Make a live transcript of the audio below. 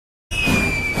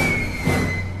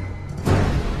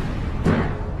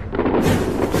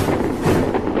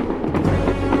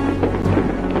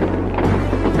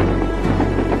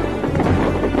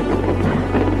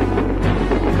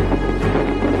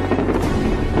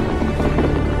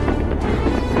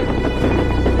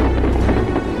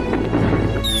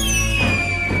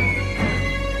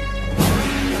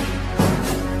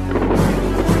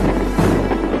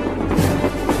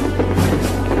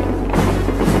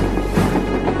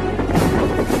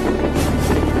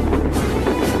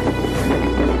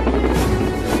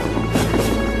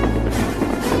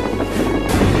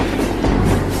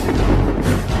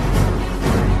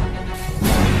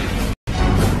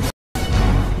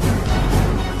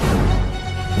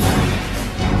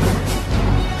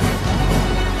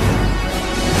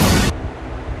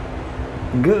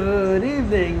Good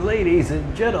evening, ladies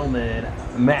and gentlemen.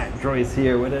 Matt Joyce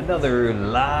here with another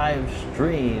live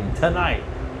stream tonight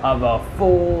of a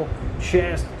full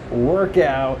chest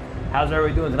workout. How's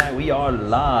everybody doing tonight? We are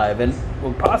live, and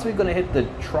we're possibly going to hit the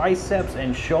triceps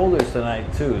and shoulders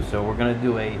tonight too. So we're going to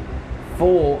do a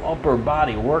full upper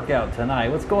body workout tonight.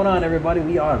 What's going on, everybody?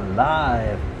 We are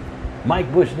live.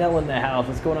 Mike Bushnell in the house.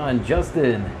 What's going on,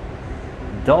 Justin?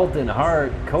 Dalton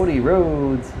Hart, Cody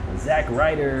Rhodes, Zach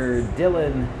Ryder,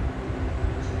 Dylan,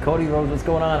 Cody Rhodes, what's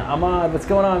going on? Ahmad, what's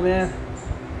going on, man?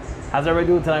 How's everybody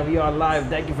doing tonight? We are live.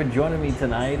 Thank you for joining me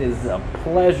tonight. It's a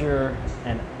pleasure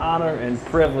and honor and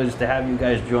privilege to have you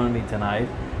guys join me tonight.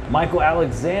 Michael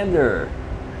Alexander,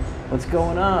 what's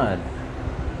going on?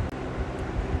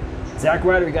 Zach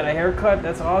Ryder, you got a haircut?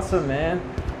 That's awesome, man.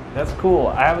 That's cool.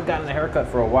 I haven't gotten a haircut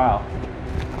for a while.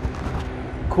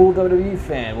 Cool WWE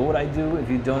fan, what would I do if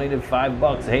you donated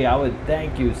 $5? Hey, I would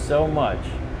thank you so much.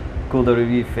 Cool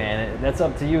WWE fan. That's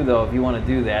up to you though. If you want to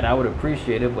do that, I would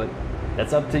appreciate it, but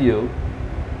that's up to you.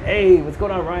 Hey, what's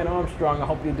going on, Ryan Armstrong? I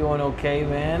hope you're doing okay,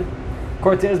 man.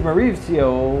 Cortez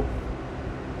Mauricio.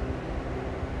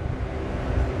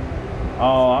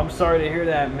 Oh, I'm sorry to hear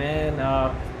that, man.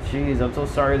 Jeez, I'm so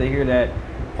sorry to hear that.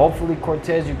 Hopefully,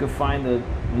 Cortez, you could find a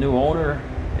new owner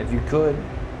if you could,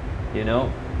 you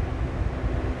know.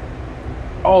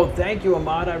 Oh, thank you,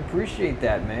 Ahmad. I appreciate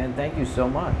that, man. Thank you so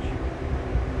much.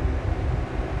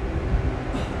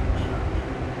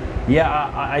 Yeah,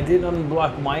 I did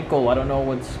unblock Michael. I don't know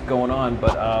what's going on,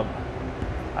 but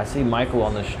I see Michael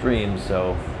on the stream,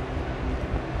 so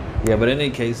yeah. But in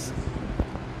any case,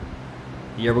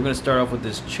 yeah, we're gonna start off with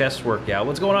this chest workout.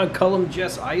 What's going on, Cullum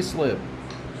Jess Islip?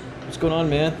 What's going on,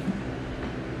 man?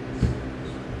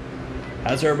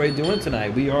 How's everybody doing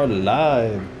tonight? We are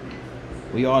live.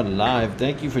 We are live.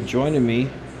 Thank you for joining me.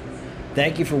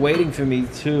 Thank you for waiting for me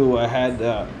too. I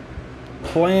had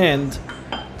planned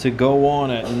to go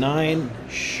on at 9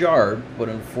 sharp, but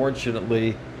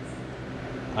unfortunately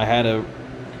I had to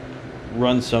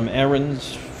run some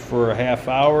errands for a half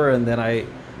hour, and then I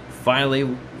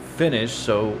finally finished,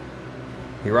 so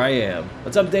here I am.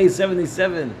 What's up, day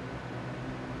 77?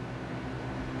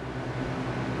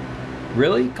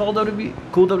 Really? Cool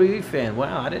WWE fan.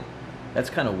 Wow, that's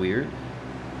kind of weird.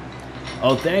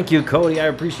 Oh, thank you, Cody. I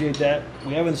appreciate that.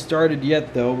 We haven't started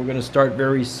yet, though. We're going to start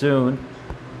very soon.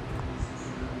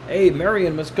 Hey,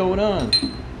 Marion, what's going on?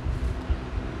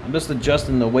 I'm just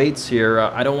adjusting the weights here.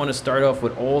 I don't want to start off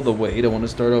with all the weight. I want to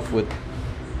start off with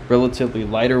relatively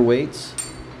lighter weights.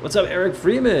 What's up, Eric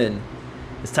Freeman?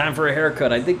 It's time for a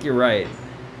haircut. I think you're right.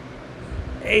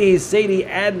 Hey, Sadie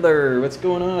Adler. What's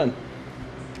going on?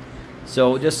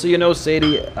 So, just so you know,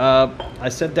 Sadie, I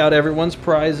sent out everyone's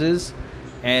prizes.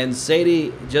 And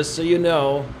Sadie, just so you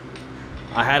know,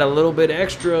 I had a little bit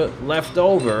extra left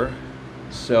over,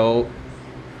 so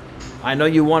I know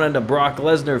you wanted a Brock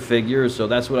Lesnar figure, so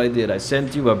that's what I did. I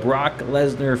sent you a Brock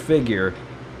Lesnar figure,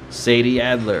 Sadie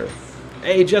Adler.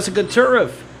 Hey, Jessica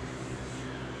Turif.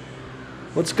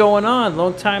 What's going on?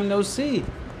 Long time no see.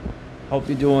 Hope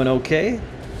you're doing okay.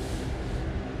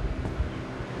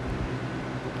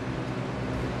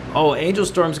 Oh, Angel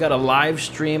Storm's got a live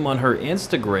stream on her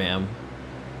Instagram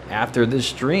after this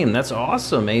stream. That's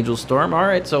awesome, Angel Storm. All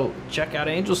right, so check out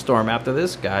Angel Storm after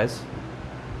this, guys.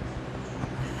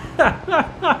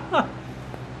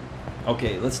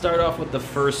 Okay, let's start off with the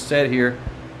first set here.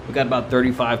 We got about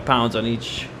 35 pounds on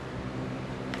each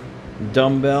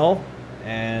dumbbell,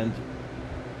 and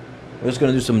we're just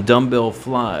gonna do some dumbbell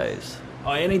flies.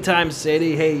 Oh, anytime,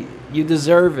 Sadie. Hey, you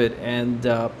deserve it. And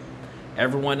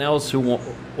everyone else who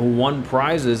won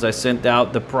prizes, I sent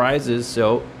out the prizes,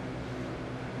 so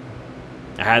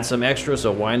I had some extra,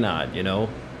 so why not, you know?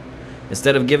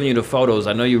 Instead of giving you the photos,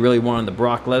 I know you really wanted the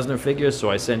Brock Lesnar figure,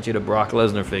 so I sent you the Brock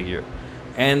Lesnar figure.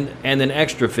 And an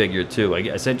extra figure, too.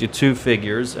 I sent you 2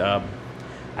 figures. I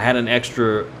had an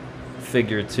extra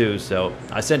figure, too, so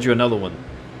I sent you another one,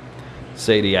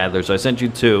 Sadie Adler. So I sent you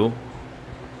 2.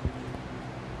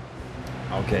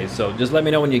 Okay, so just let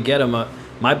me know when you get them.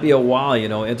 Might be a while, you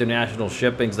know. International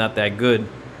shipping's not that good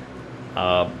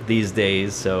these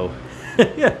days, so...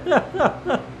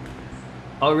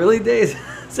 Oh, really, days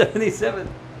 77?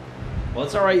 Well,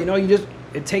 it's all right. You know,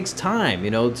 it takes time,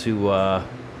 you know, to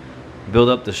build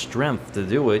up the strength to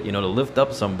do it, you know, to lift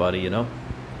up somebody, you know.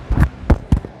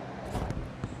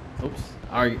 Oops.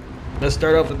 All right, let's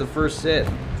start off with the first set.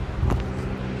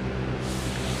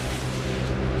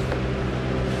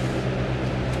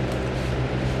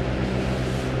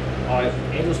 All right,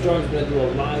 Angel Storm's going to do a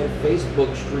live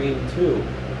Facebook stream too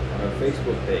on our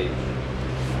Facebook page.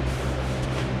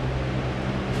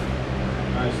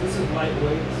 Alright, so this is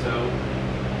lightweight, so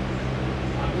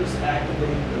I'm just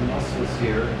activating the muscles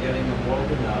here, getting them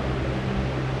woken up.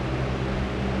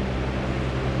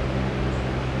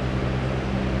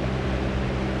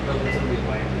 Relatively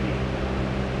lightly.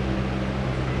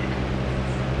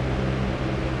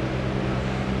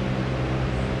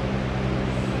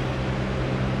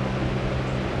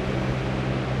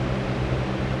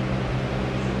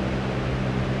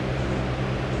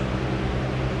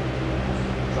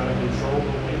 Try to control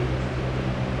the weight.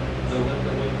 Don't let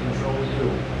the weight control you.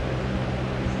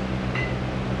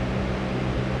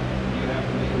 You have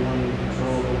to be the one who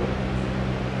control the weight.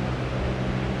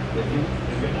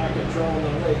 If you're not controlling the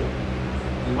weight,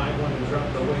 you might want to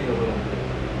drop the weight a little bit.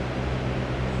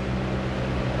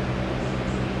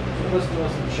 So let's do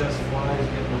some chest flies,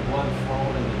 getting the blood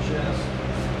flowing in the chest.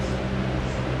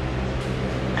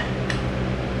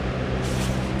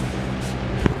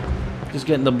 Just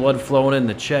getting the blood flowing in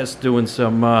the chest, doing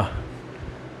some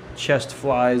chest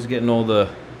flies, getting all the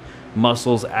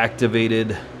muscles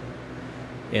activated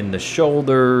in the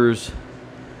shoulders,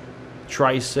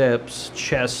 triceps,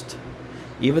 chest,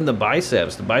 even the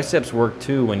biceps. The biceps work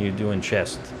too when you're doing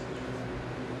chest.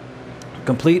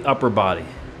 Complete upper body.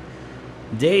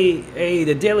 Hey,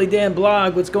 the Daily Dan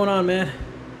blog, what's going on, man?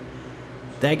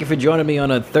 Thank you for joining me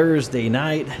on a Thursday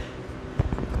night.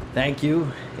 Thank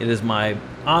you. It is my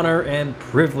honor and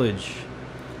privilege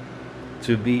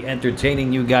to be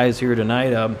entertaining you guys here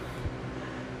tonight.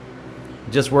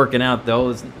 Just working out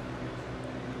though.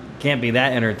 Can't be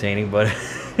that entertaining, but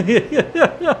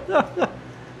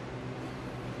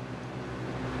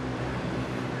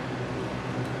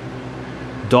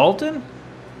Dalton?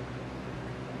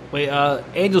 Wait,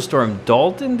 Angel Storm,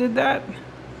 Dalton did that?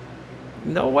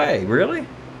 No way, really?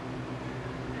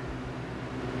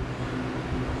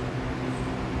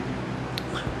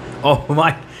 Oh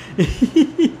my.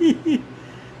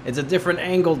 It's a different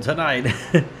angle tonight.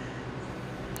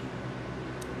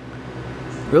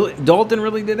 Really? Dalton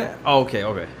really did that? Oh, okay,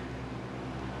 okay.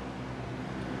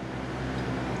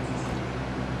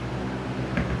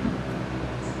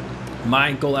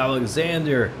 Michael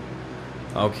Alexander.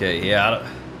 Okay, yeah.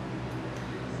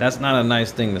 That's not a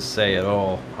nice thing to say at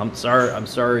all. I'm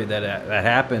sorry that that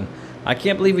happened. I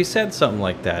can't believe he said something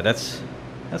like that. That's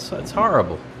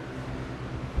horrible.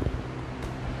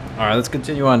 All right, let's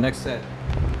continue on. Next set.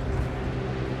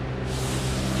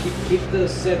 Keep the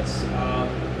sets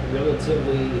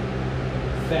relatively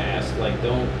fast. Like,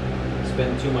 don't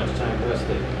spend too much time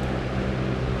resting.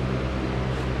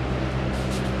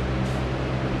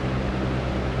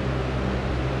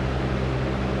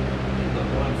 Get the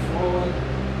blood flowing.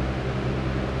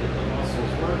 Get the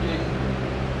muscles working.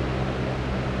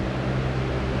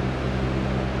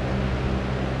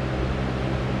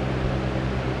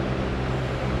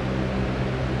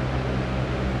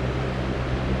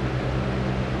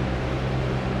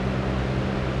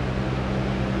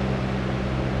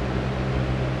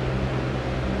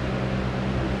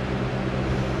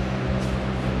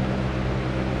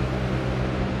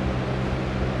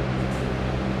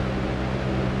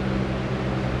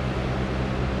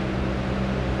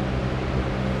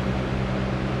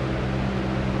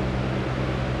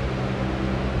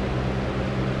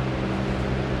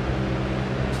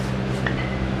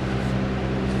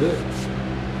 Good.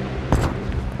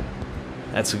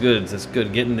 That's good. That's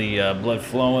good. Getting the blood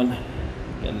flowing,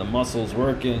 getting the muscles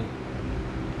working.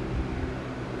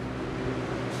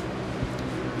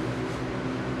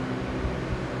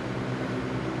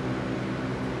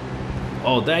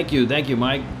 Oh, thank you,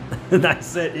 Mike.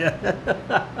 That's it. Yeah.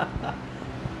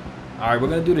 All right, we're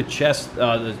gonna do the chest,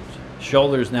 the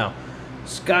shoulders now.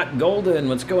 Scott Golden,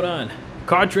 what's going on?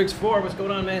 Cardtrix 4, what's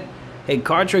going on, man? Hey,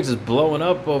 Cardtrix is blowing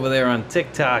up over there on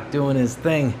TikTok, doing his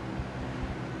thing.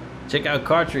 Check out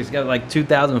Cardtrix, he's got like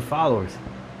 2,000 followers.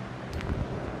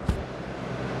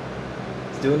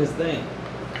 He's doing his thing.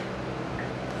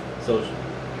 So,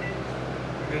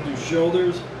 we're gonna do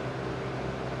shoulders.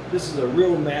 This is a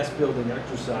real mass building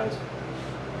exercise.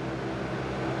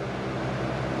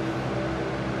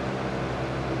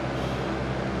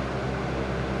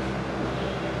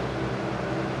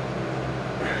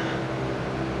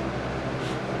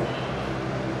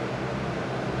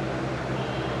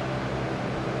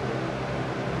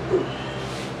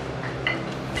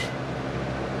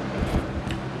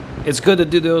 It's good to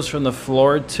do those from the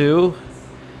floor too,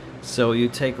 so you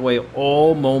take away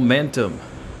all momentum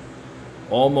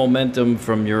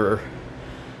from your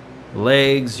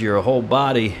legs, your whole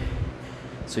body,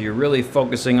 so you're really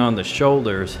focusing on the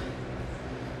shoulders.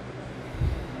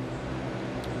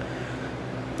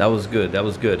 That was good, that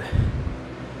was good.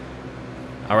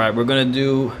 All right, we're gonna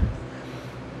do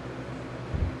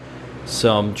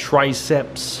some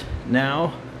triceps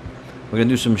now. We're gonna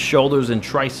do some shoulders and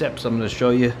triceps. I'm gonna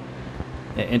show you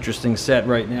an interesting set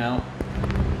right now.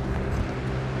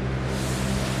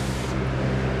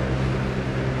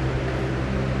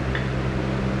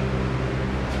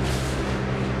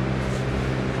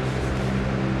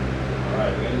 All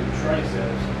right, we're gonna do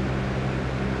triceps.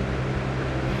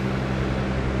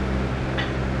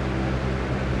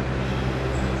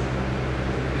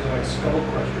 These are like skull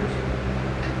crushers.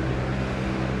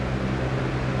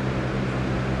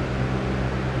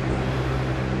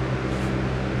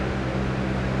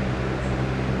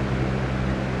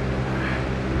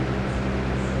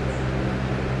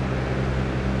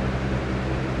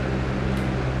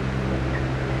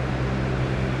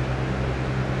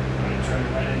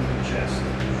 Right into the chest.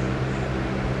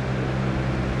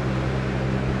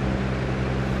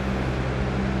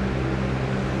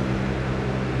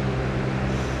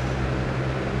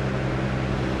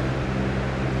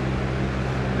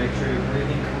 Make sure you're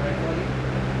breathing correctly.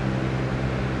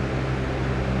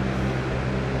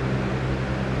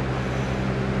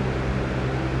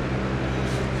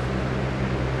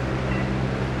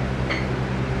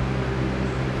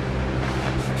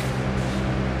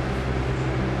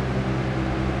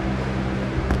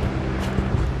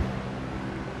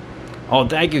 Oh,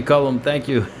 thank you, Cullum. Thank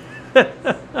you.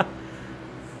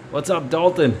 What's up,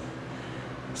 Dalton?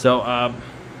 So,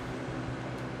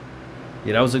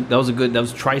 yeah, that was good. That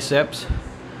was triceps.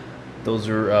 Those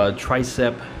are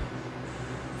tricep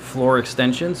floor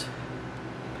extensions.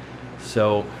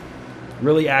 So,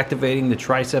 really activating the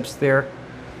triceps there.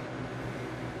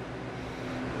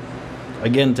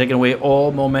 Again, taking away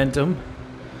all momentum.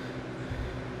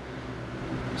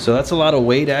 So that's a lot of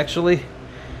weight, actually,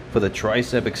 for the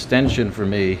tricep extension for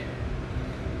me.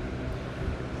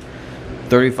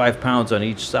 35 pounds on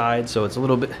each side, so it's a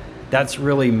little bit, that's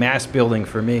really mass building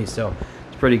for me, so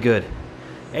it's pretty good.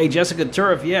 Hey, Jessica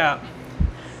Turf, yeah,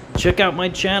 check out my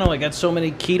channel. I got so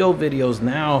many keto videos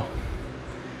now.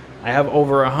 I have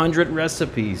over 100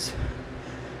 recipes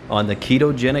on the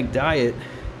ketogenic diet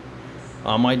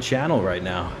on my channel right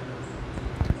now,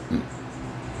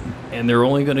 and they're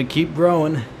only going to keep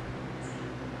growing.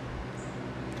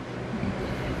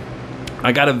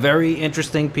 I got a very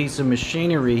interesting piece of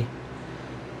machinery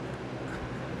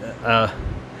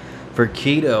for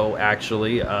keto,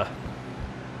 actually. A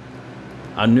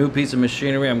new piece of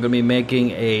machinery I'm going to be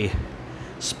making a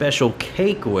special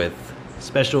cake with.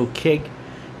 Special cake,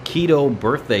 keto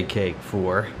birthday cake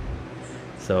for.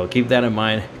 So keep that in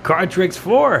mind. Card Tricks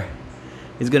 4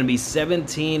 is going to be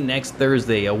 17 next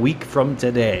Thursday, a week from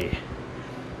today.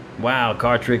 Wow,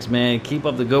 Card Tricks, man. Keep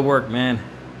up the good work, man.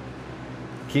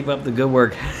 Keep up the good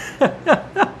work.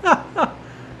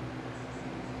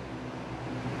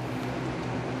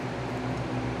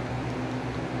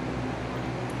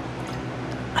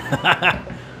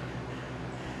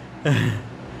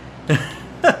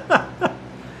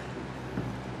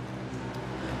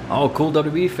 Oh, cool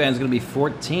WWE fan's gonna be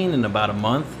 14 in about a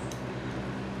month.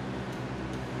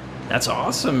 That's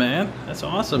awesome, man. That's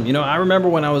awesome. You know, I remember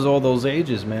when I was all those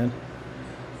ages, man.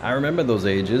 I remember those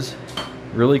ages.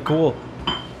 Really cool.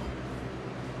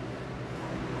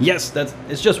 Yes,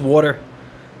 it's just water.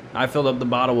 I filled up the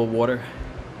bottle of water.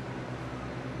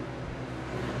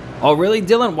 Oh, really,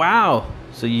 Dylan? Wow.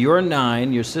 So you're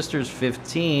 9, your sister's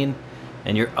 15,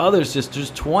 and your other sister's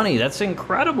 20. That's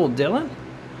incredible, Dylan.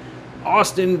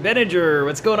 Austin Benninger,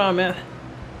 what's going on, man?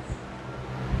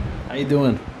 How you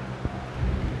doing?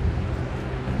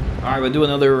 All right, we'll do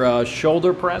another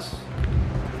shoulder press.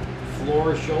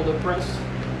 Floor shoulder press.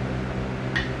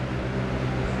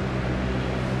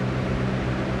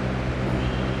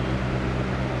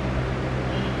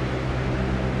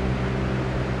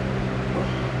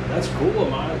 That's cool,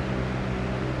 Ahmad.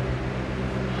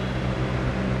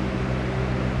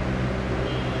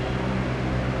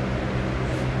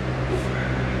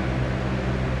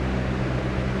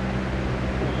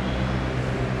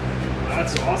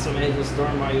 That's awesome, Angel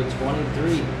Storm Mario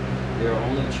 23. Their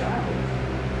only child.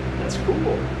 That's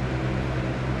cool.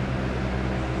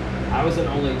 I was an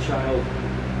only child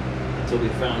until we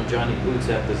found Johnny Boots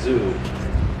at the zoo.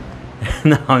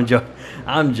 No,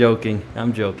 I'm joking.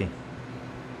 I'm joking.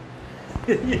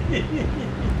 All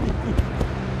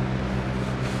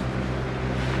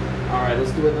right,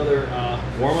 let's do another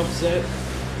warm-up set.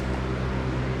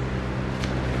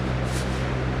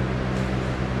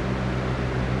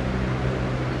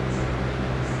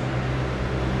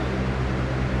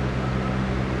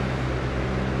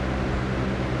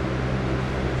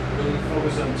 Really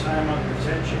focus on time under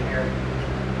tension here.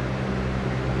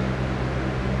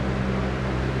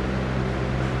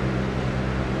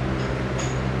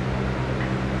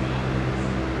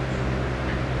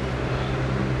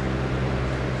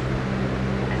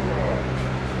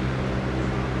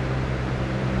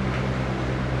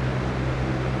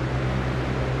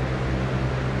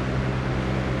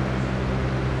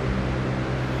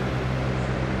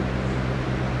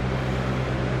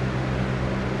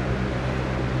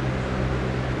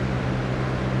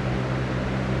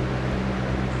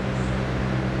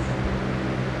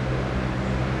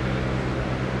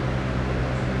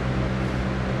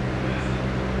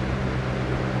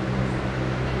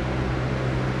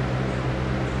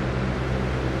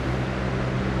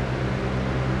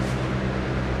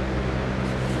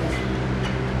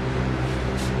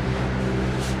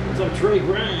 What's up, Trey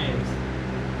Grimes?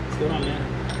 What's going on, man?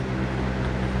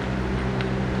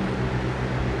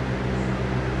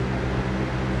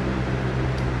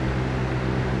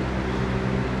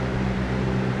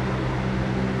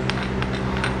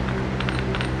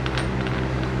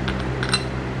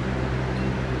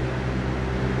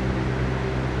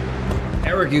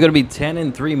 Eric, you're gonna be 10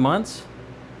 in 3 months?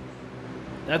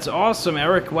 That's awesome,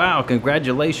 Eric. Wow,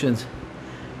 congratulations.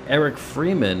 Eric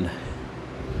Freeman.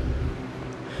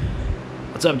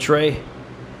 What's up, Trey?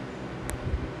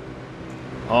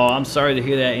 Oh, I'm sorry to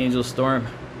hear that, Angel Storm.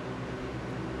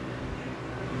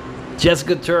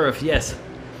 Jessica Turf, yes.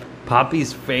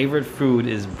 Poppy's favorite food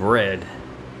is bread.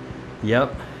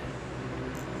 Yep.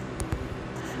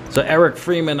 So Eric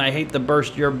Freeman, I hate to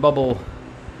burst your bubble,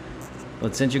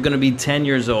 but since you're going to be 10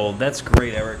 years old, that's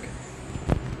great, Eric.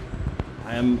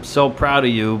 I am so proud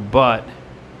of you, but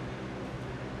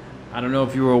I don't know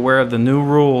if you were aware of the new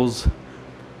rules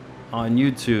on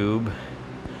YouTube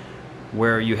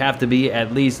where you have to be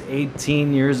at least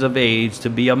 18 years of age to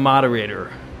be a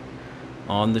moderator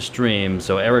on the stream.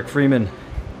 So Eric Freeman,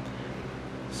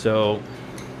 so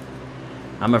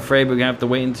I'm afraid we're gonna have to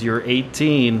wait until you're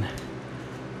 18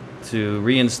 to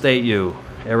reinstate you,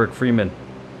 Eric Freeman.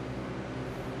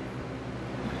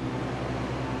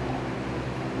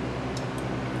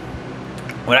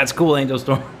 Well, that's cool, Angel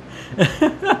Storm.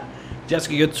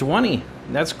 Jessica, you're 20.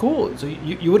 That's cool. So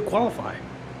you would qualify.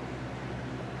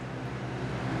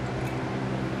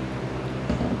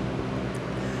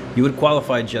 You would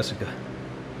qualify, Jessica.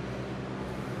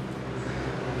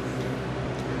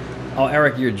 Oh,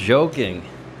 Eric, you're joking.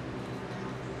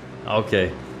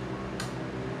 Okay.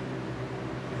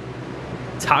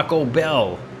 Taco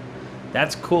Bell.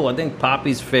 That's cool. I think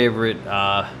Poppy's favorite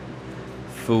fast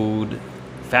food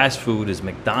is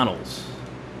McDonald's.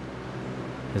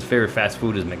 His favorite fast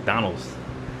food is McDonald's.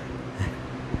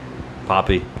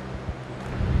 Poppy.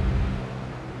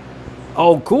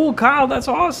 Oh, cool, Kyle. That's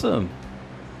awesome.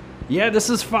 Yeah, this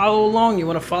is follow along. You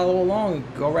want to follow along?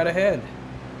 Go right ahead.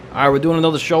 All right, we're doing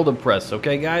another shoulder press.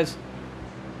 Okay, guys?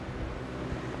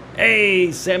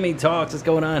 Hey, Sammy Talks. What's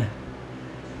going on?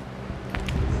 All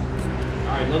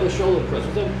right, another shoulder press.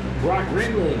 What's up, Brock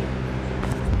Ringling?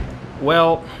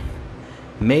 Well,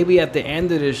 maybe at the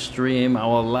end of this stream,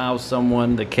 I'll allow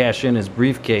someone to cash in his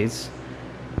briefcase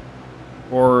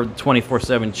or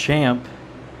 24/7 champ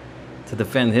to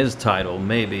defend his title,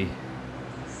 maybe.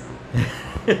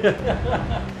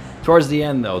 Towards the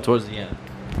end, though. Towards the end.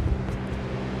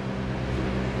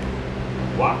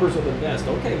 Whoppers are the best.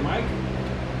 Okay, Mike.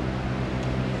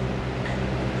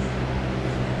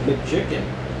 McChicken.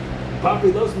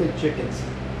 Poppy loves McChickens.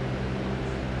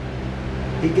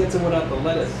 He gets them without the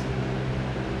lettuce.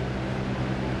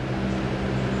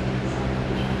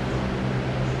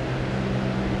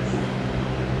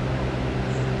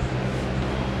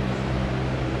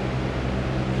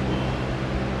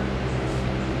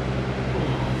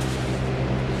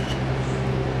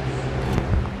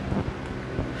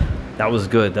 That was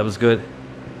good. That was good.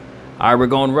 All right, we're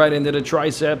going right into the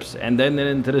triceps and then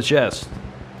into the chest.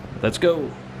 Let's go. Be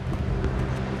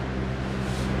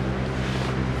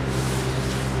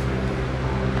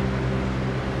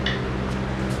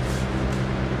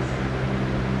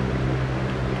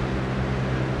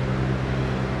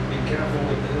careful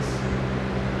with this.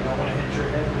 You don't want to hit your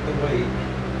head with the weight.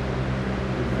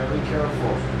 Be very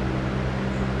careful.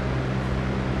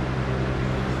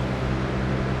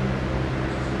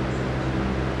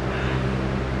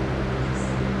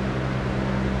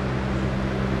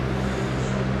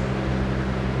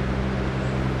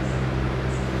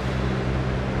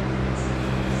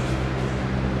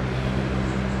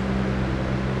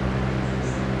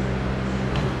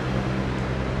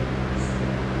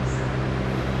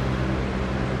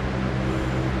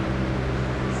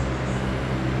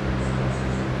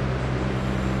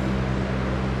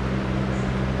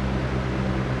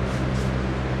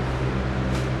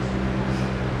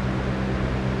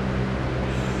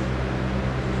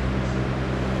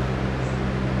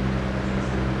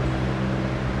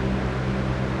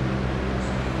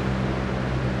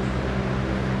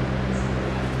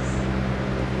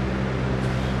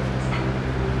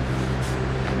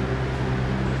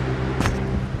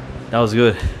 That was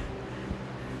good.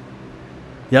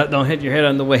 Yeah, don't hit your head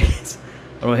on the weights.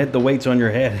 Don't hit the weights on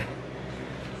your head.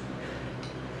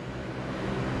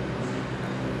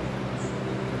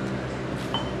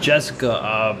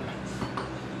 Jessica,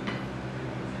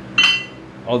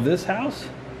 oh, this house?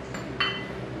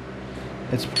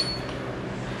 It's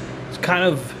kind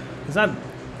of, it's not,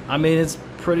 I mean, it's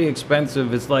pretty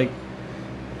expensive. It's like,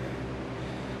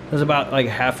 it's about like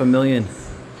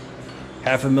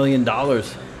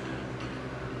 $500,000.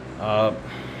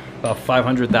 About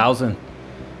 500,000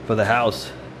 for the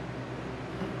house.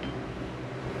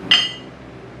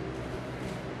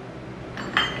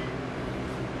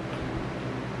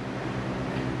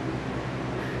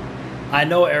 I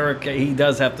know Eric, he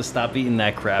does have to stop eating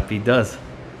that crap. He does.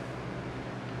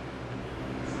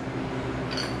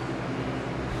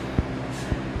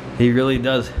 He really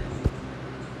does.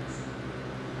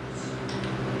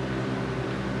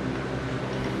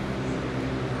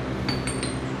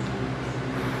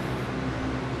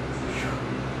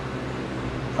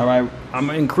 All right, I'm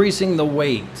increasing the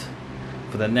weight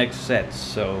for the next sets,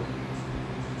 so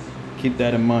keep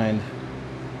that in mind.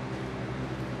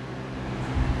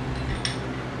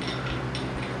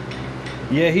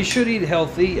 Yeah, he should eat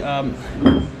healthy.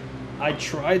 I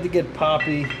tried to get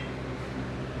Poppy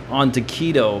onto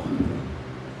keto.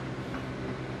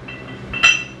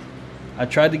 I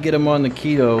tried to get him on the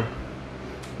keto,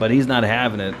 but he's not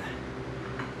having it.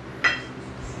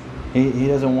 He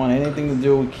doesn't want anything to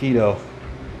do with keto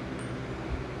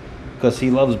because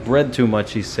he loves bread too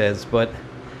much, he says. But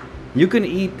you can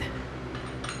eat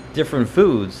different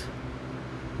foods.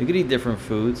 You can eat different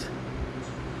foods.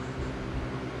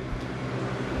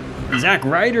 Zach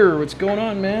Ryder, what's going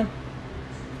on, man?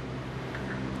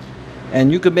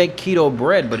 And you could make keto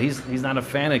bread, but he's not a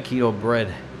fan of keto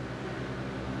bread.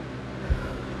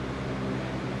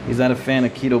 He's not a fan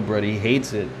of keto bread. He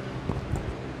hates it.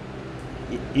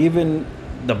 Even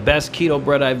the best keto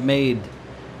bread I've made,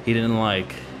 he didn't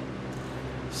like.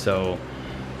 So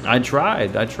I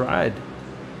tried.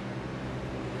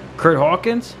 Kurt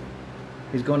Hawkins,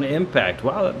 he's going to Impact.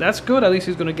 Wow, that's good. At least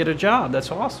he's going to get a job.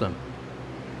 That's awesome.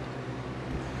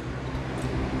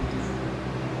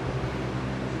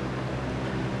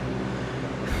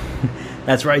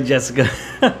 That's right, Jessica.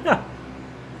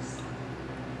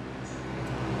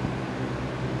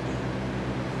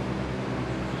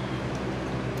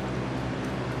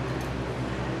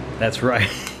 That's right.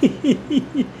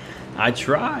 I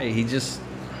try. He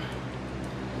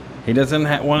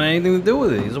doesn't want anything to do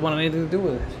with it. He doesn't want anything to do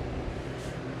with it.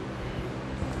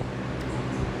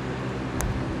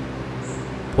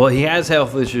 Well, he has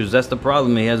health issues. That's the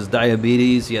problem. He has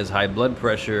diabetes. He has high blood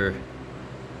pressure.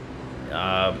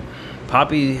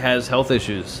 Poppy has health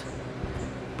issues,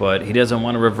 but he doesn't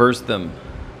want to reverse them.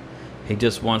 He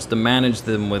just wants to manage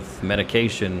them with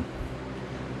medication.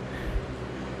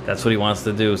 That's what he wants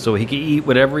to do. So he can eat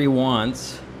whatever he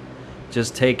wants,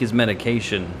 just take his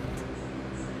medication,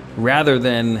 rather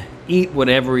than eat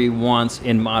whatever he wants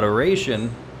in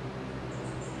moderation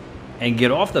and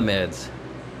get off the meds.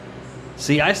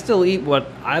 See, I still eat what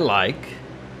I like.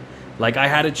 Like, I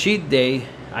had a cheat day.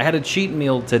 I had a cheat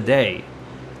meal today.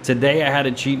 Today I had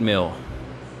a cheat meal.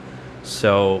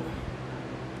 So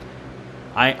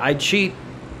I cheat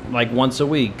like once a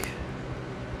week.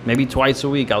 Maybe twice a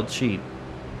week I'll cheat.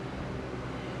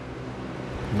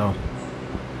 No.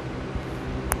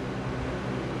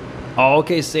 Oh,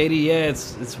 okay, Sadie. Yeah,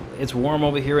 it's warm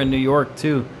over here in New York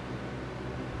too.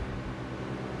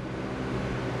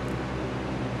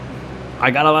 I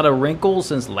got a lot of wrinkles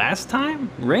since last time.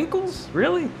 Wrinkles?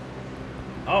 Really?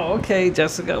 Oh, okay,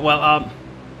 Jessica. Well,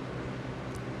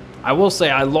 I will say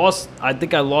I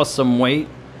think I lost some weight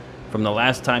from the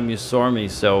last time you saw me.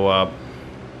 So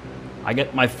I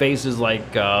get my face is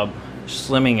like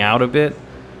slimming out a bit.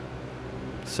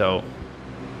 So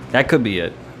that could be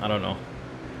it. I don't know.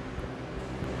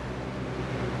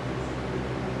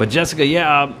 But Jessica,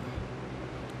 yeah,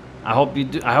 I hope you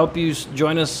do. I hope you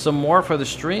join us some more for the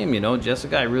stream. You know,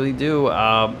 Jessica, I really do.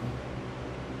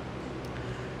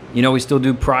 You know, we still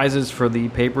do prizes for the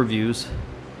pay-per-views.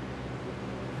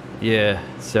 Yeah,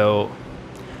 so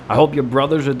I hope your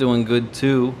brothers are doing good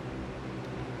too.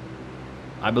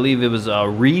 I believe it was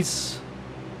Reese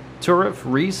Turif.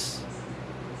 Reese.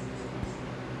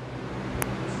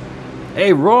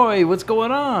 Hey Roy, what's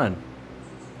going on?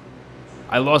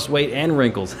 I lost weight and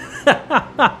wrinkles.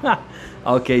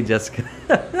 Okay, Jessica.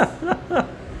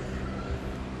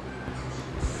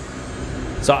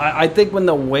 So I think when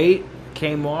the weight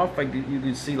came off, like you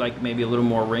could see like maybe a little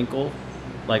more wrinkle,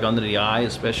 like under the eye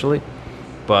especially.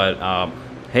 But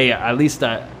hey, at least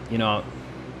I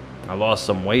lost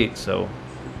some weight, so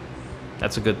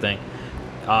that's a good thing.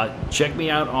 Check me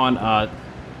out on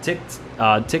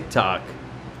TikTok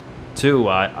too.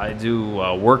 I do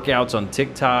workouts on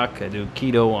TikTok. I do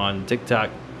keto on TikTok.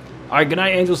 All right, good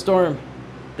night, Angel Storm.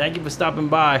 Thank you for stopping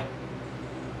by.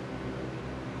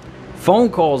 Phone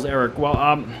calls, Eric.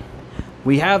 Well,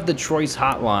 we have the Choice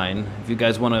Hotline. If you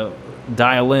guys want to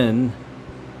dial in,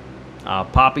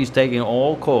 Poppy's taking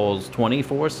all calls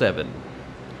 24/7,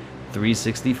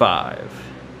 365.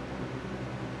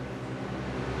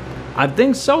 I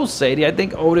think so, Sadie. I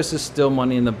think Otis is still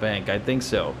Money in the Bank. I think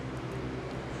so.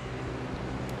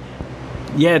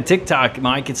 Yeah, TikTok,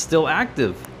 Mike, it's still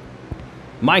active.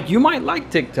 Mike, you might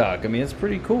like TikTok. I mean, it's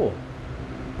pretty cool.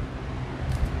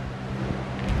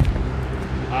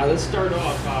 Let's start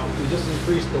off. We just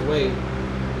increased the weight.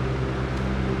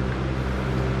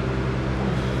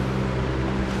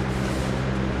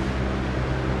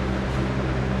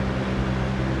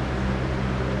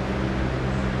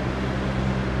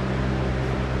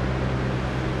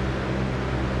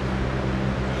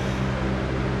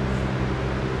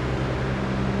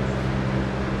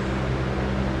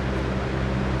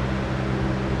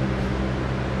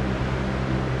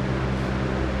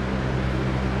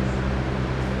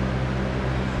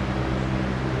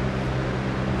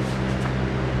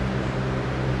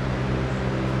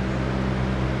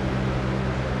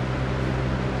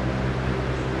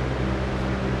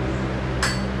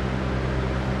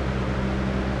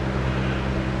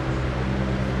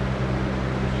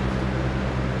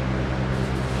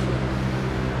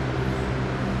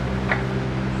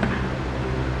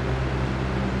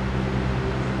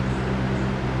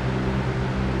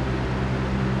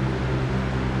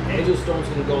 Angel Storm's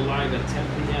going to go live at 10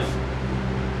 p.m.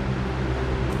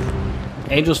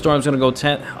 Angel Storm's going to go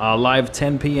live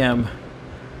 10 p.m.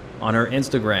 on her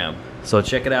Instagram. So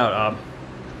check it out.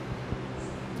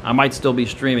 I might still be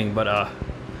streaming, but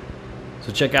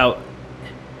so check out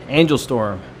Angel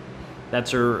Storm.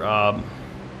 That's her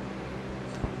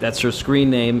screen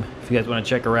name if you guys want to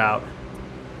check her out.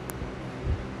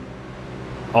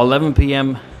 11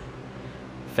 p.m.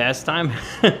 fast time.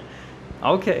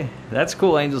 Okay, that's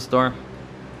cool, Angel Storm.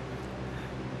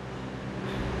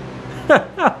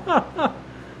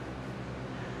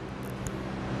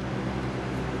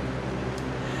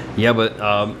 Yeah, but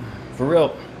for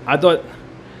real, I thought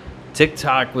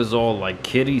TikTok was all like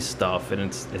kiddie stuff, and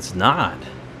it's not.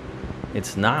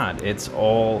 It's not. It's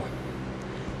all.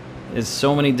 There's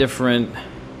so many different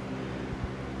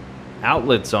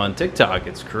outlets on TikTok.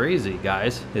 It's crazy,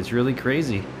 guys. It's really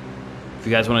crazy. If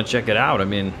you guys want to check it out, I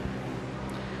mean,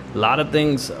 a lot of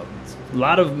things, a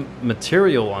lot of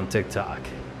material on TikTok.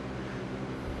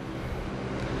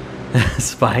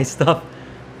 Spy stuff.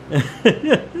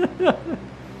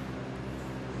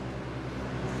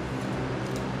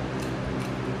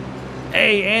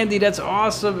 Hey, Andy, that's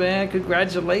awesome, man.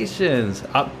 Congratulations.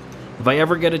 If I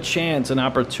ever get a chance, an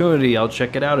opportunity, I'll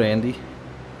check it out, Andy.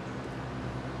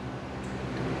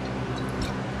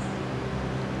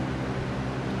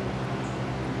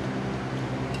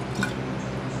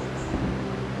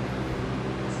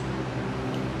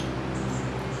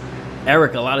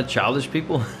 Eric, a lot of childish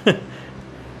people.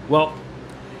 Well,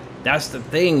 that's the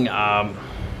thing.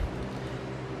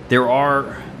 There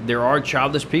are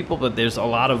childish people, but there's a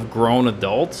lot of grown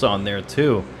adults on there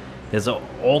too. There's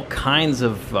all kinds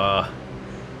of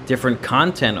different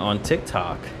content on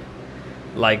TikTok.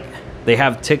 Like they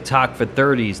have TikTok for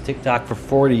 30s, TikTok for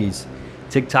 40s,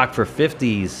 TikTok for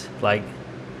 50s. Like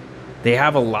they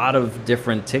have a lot of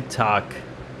different TikTok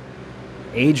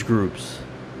age groups.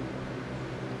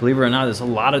 Believe it or not, there's a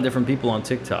lot of different people on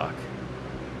TikTok.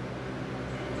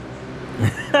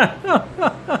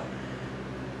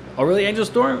 Oh, really, Angel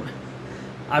Storm?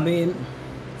 I mean,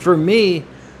 for me,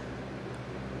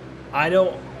 I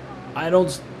don't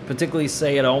particularly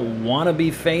say I don't want to be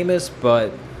famous,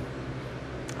 but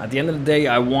at the end of the day,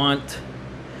 I would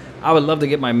love to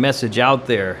get my message out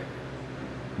there.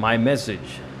 My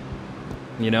message.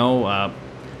 You know,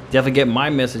 definitely get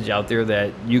my message out there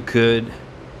that you could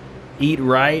eat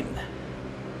right,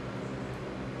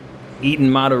 eat in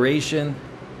moderation,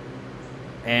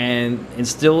 and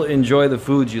still enjoy the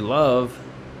foods you love,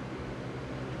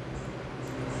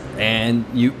 and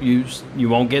you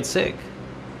won't get sick.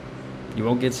 You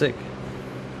won't get sick.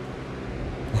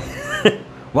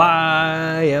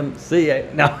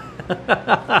 YMCA. No.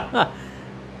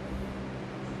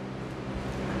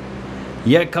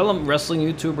 Yeah, Cullum, wrestling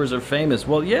YouTubers are famous.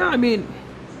 Well, yeah, I mean,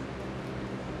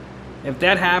 if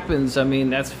that happens, I mean,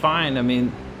 that's fine. I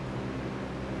mean,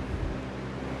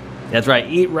 that's right.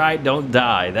 Eat right, don't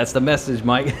die. That's the message,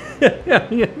 Mike.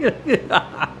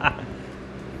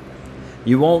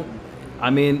 You won't,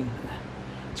 I mean,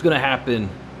 it's going to happen.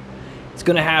 It's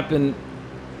going to happen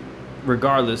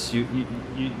regardless. You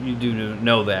do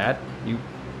know that.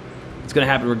 It's going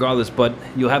to happen regardless, but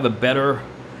you'll have a better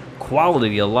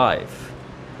quality of life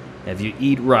if you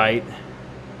eat right.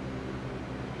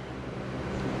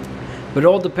 But it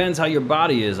all depends how your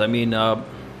body is. I mean,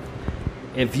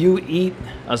 if you eat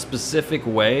a specific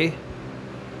way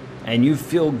and you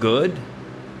feel good,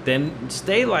 then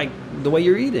stay like the way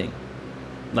you're eating.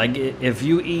 Like if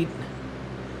you eat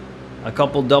a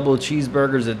couple double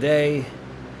cheeseburgers a day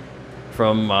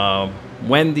from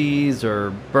Wendy's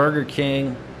or Burger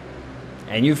King,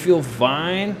 and you feel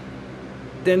fine,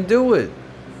 then do it.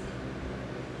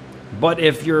 But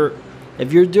if you're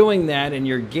doing that and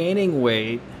you're gaining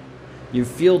weight, you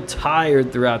feel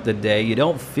tired throughout the day, you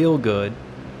don't feel good,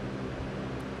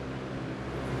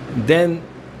 then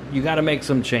you got to make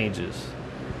some changes.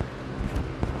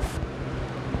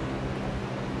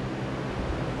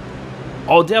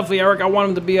 Oh, definitely, Eric. I want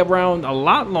him to be around a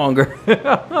lot longer.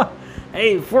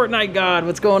 Hey, Fortnite God,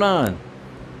 what's going on?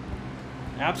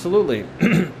 Absolutely.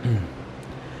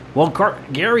 Well,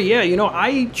 Gary, yeah, you know,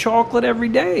 I eat chocolate every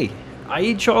day. I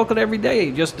eat chocolate every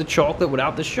day, just the chocolate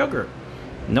without the sugar.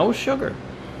 No sugar.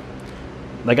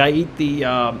 Like I eat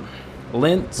the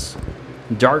Lint's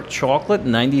dark chocolate,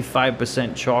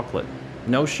 95% chocolate.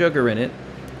 No sugar in it,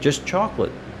 just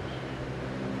chocolate.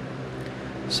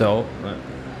 So,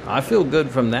 I feel good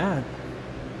from that.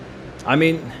 I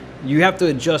mean, you have to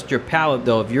adjust your palate,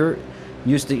 though. If you're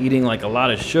used to eating like a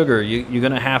lot of sugar, you're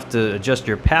going to have to adjust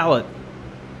your palate.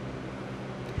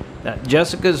 That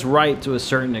Jessica's right to a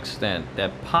certain extent.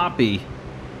 That Poppy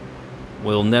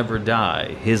will never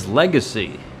die. His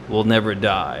legacy will never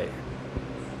die,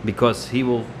 because he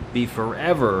will be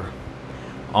forever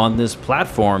on this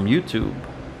platform, YouTube.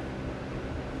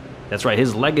 That's right,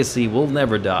 his legacy will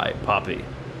never die, Poppy.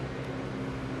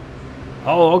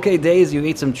 Oh, okay, Days, you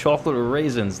ate some chocolate with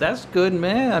raisins. That's good,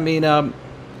 man. I mean,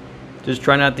 just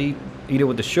try not to eat it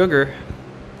with the sugar.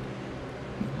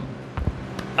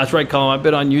 That's right, Colin. I've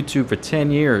been on YouTube for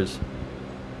 10 years.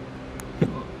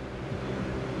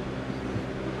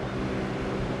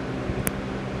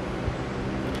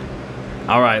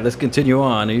 All right, let's continue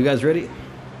on. Are you guys ready?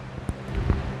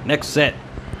 Next set.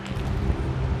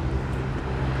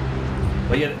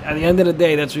 But yeah, at the end of the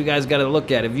day, that's what you guys got to look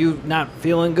at. If you're not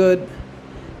feeling good,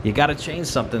 you got to change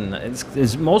something.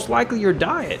 It's most likely your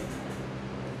diet.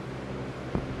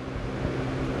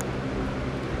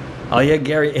 Oh yeah,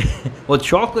 Gary. Well,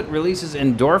 chocolate releases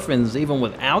endorphins even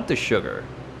without the sugar.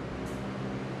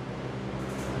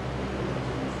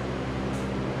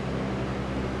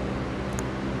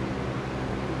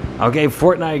 Okay,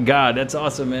 Fortnite God. That's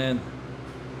awesome, man.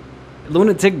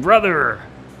 Lunatic Brother.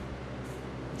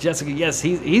 Jessica, yes,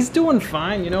 he's doing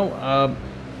fine, you know.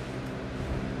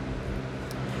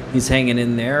 He's hanging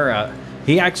in there.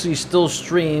 He actually still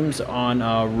streams on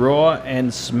Raw and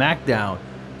SmackDown.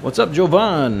 What's up,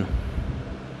 Jovan?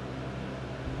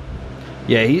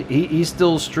 Yeah, he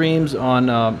still streams on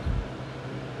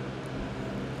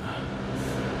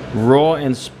Raw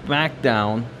and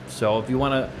SmackDown. So if you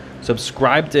want to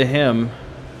subscribe to him,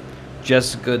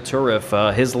 Jessica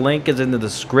Turif, his link is in the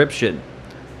description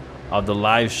of the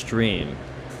live stream.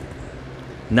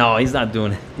 No, he's not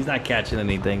doing it. He's not catching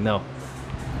anything, no.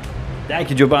 Thank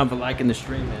you, Jovan, for liking the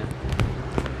stream, man.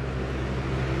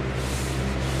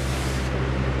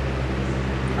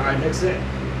 All right, next set.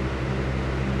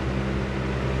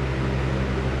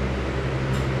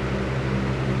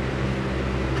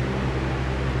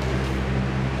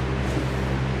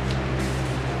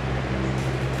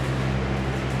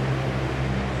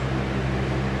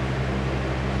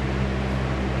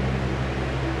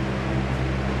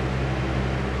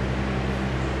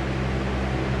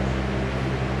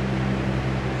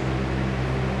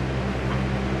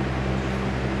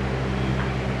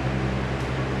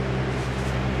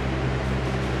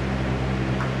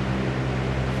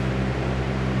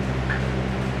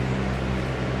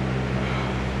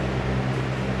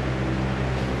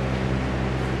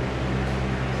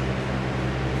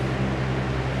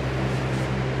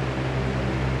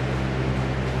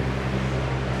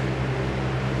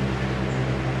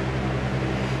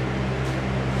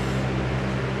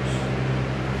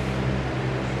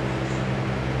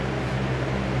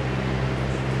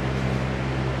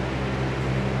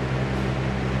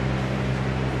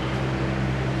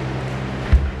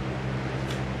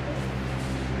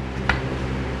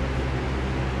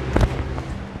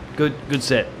 Good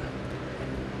set.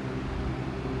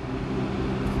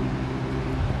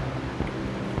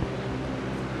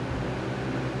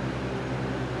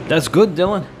 That's good,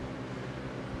 Dylan.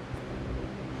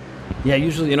 Yeah,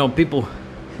 usually, you know, people,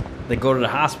 they go to the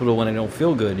hospital when they don't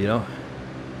feel good, you know.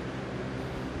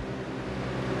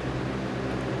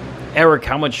 Eric,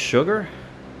 how much sugar?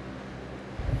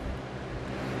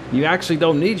 You actually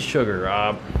don't need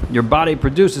sugar. Your body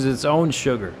produces its own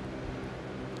sugar.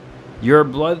 Your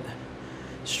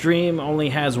bloodstream only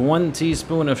has 1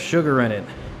 teaspoon of sugar in it.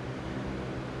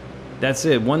 That's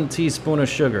it, 1 teaspoon of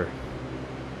sugar.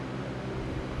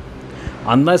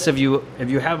 Unless if you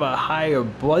have a higher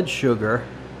blood sugar,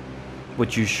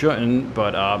 which you shouldn't,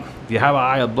 but if you have a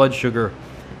high blood sugar,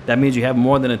 that means you have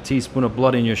more than a teaspoon of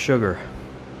blood in your sugar.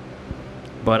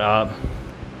 But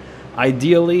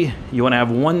ideally, you want to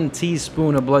have 1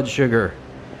 teaspoon of blood sugar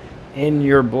in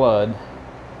your blood.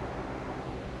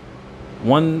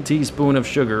 1 teaspoon of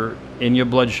sugar in your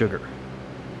blood sugar.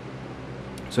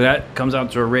 So that comes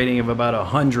out to a rating of about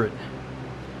 100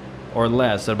 or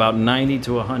less, about 90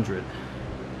 to 100.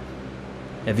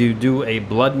 If you do a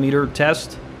blood meter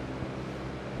test,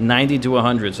 90 to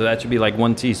 100, so that should be like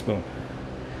 1 teaspoon.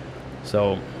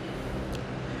 So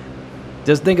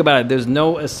just think about it. There's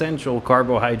no essential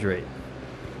carbohydrate.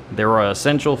 There are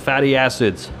essential fatty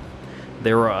acids.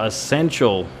 There are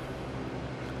essential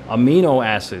amino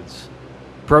acids,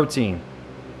 protein,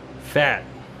 fat.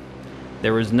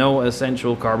 There is no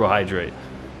essential carbohydrate.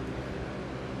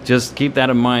 Just keep that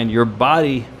in mind. Your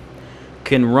body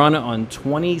can run on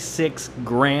 26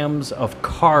 grams of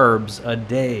carbs a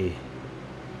day.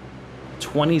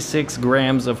 26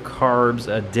 grams of carbs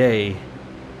a day.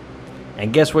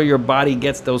 And guess where your body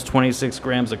gets those 26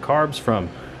 grams of carbs from?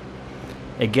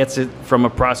 It gets it from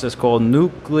a process called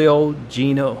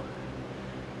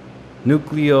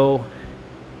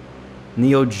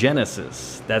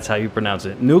nucleoneogenesis. That's how you pronounce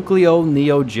it.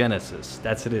 Nucleoneogenesis.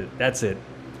 That's it. That's it.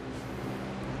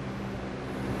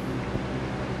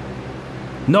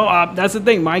 No, that's the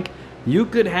thing, Mike. You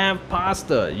could have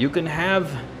pasta. You can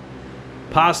have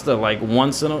pasta like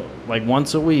once a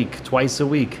week, twice a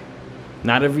week.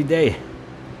 Not every day.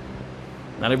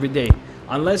 Not every day.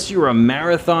 Unless you're a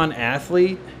marathon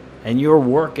athlete and you're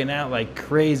working out like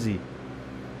crazy.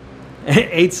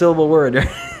 8-syllable word.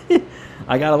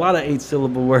 I got a lot of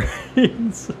 8-syllable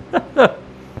words.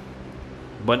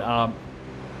 But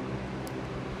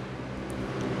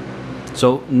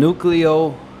so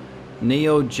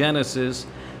nucleoneogenesis,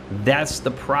 that's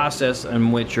the process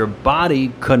in which your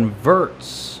body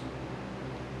converts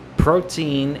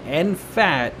protein and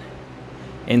fat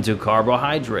into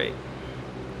carbohydrate.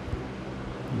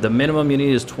 The minimum you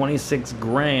need is 26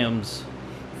 grams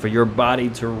for your body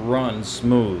to run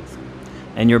smooth.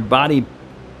 And your body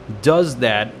does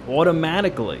that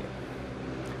automatically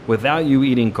without you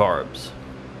eating carbs.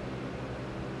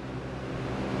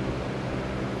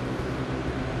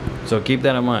 So keep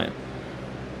that in mind.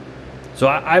 So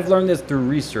I've learned this through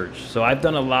research. So I've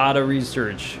done a lot of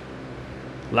research.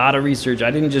 I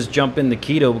didn't just jump into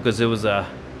keto because it was a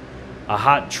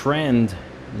hot trend.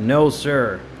 No,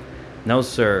 sir. No,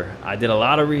 sir. I did a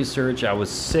lot of research. I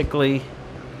was sickly.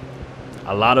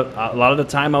 A lot of the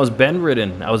time I was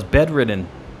bedridden. A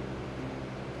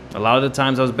lot of the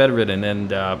times I was bedridden,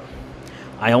 and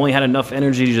I only had enough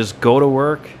energy to just go to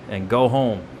work and go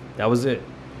home. That was it.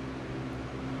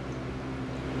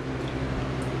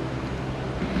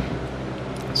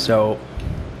 So,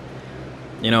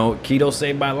 keto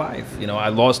saved my life. I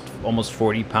lost almost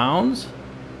 40 pounds,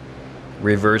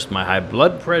 reversed my high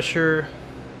blood pressure,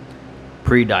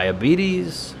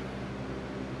 pre-diabetes,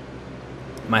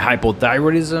 my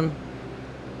hypothyroidism,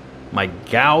 my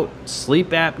gout, sleep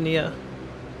apnea.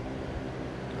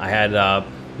 I had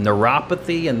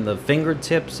neuropathy in the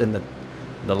fingertips and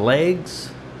the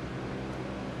legs.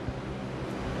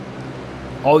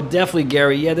 Oh, definitely,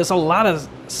 Gary. Yeah, there's a lot of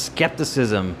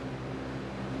skepticism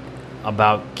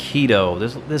about keto.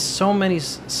 There's so many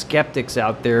skeptics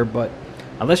out there, but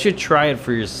unless you try it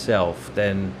for yourself,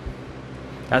 then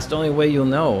that's the only way you'll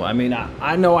know. I mean,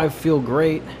 I know I feel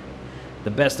great,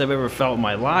 the best I've ever felt in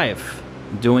my life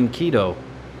doing keto,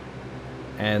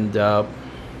 and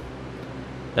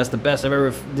that's the best I've ever.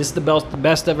 This is the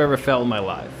best I've ever felt in my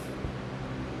life.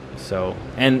 So,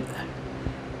 and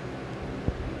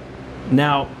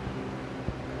now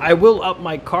I will up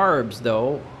my carbs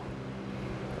though.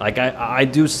 Like I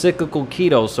do cyclical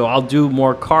keto, so I'll do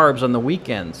more carbs on the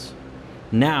weekends.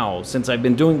 Now, since I've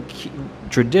been doing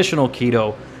traditional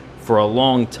keto for a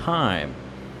long time,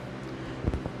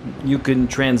 you can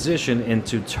transition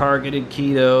into targeted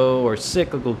keto or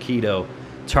cyclical keto.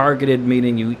 Targeted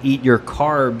meaning you eat your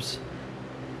carbs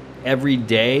every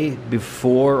day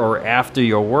before or after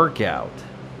your workout.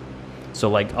 So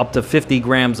like up to 50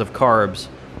 grams of carbs.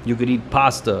 You could eat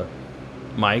pasta,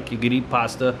 Mike. You could eat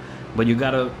pasta, but you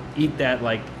gotta eat that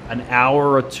like an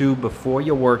hour or two before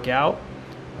your workout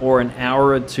or an hour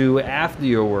or two after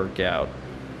your workout.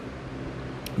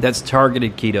 That's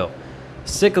targeted keto.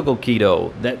 Cyclical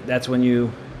keto, that's when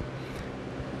you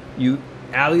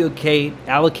allocate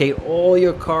all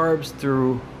your carbs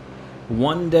through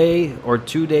 1 day or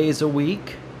 2 days a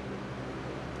week.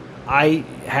 I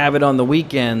have it on the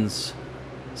weekends,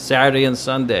 Saturday and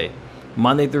Sunday.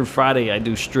 Monday through Friday I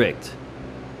do strict.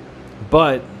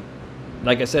 But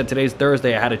like I said, today's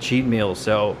Thursday. I had a cheat meal,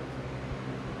 so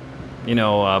you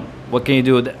know, what can you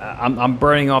do? I'm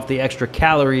burning off the extra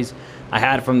calories I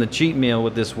had from the cheat meal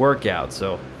with this workout.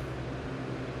 So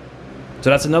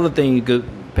that's another thing you could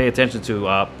pay attention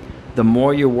to. The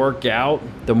more you work out,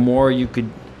 the more you could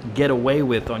get away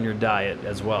with on your diet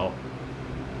as well.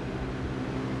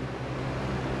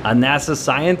 A NASA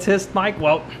scientist, Mike?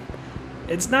 Well,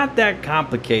 it's not that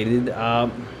complicated.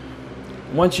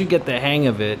 Once you get the hang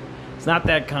of it, it's not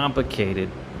that complicated.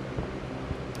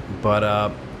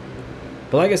 But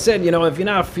like I said, you know, if you're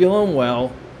not feeling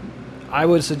well, I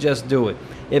would suggest do it.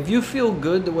 If you feel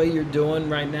good the way you're doing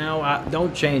right now,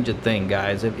 don't change a thing,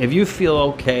 guys. If you feel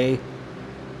okay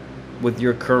with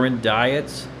your current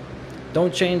diets,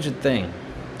 don't change a thing.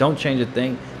 Don't change a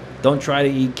thing. Don't try to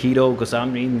eat keto because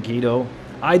I'm eating keto.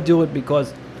 I do it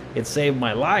because it saved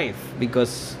my life.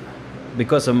 Because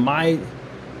of my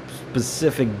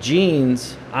specific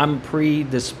genes, I'm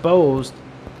predisposed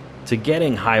to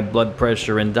getting high blood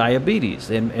pressure and diabetes.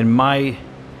 In my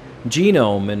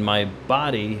genome, in my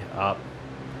body,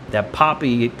 that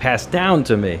Poppy passed down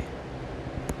to me.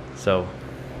 So,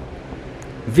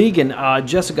 vegan,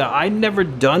 Jessica, I never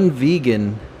done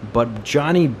vegan, but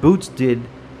Johnny Boots did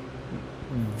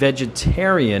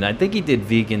vegetarian. I think he did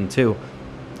vegan too.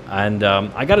 And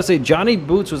I gotta say, Johnny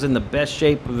Boots was in the best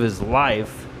shape of his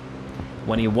life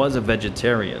when he was a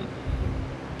vegetarian.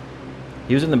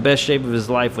 He was in the best shape of his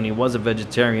life when he was a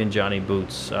vegetarian, Johnny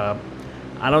Boots. I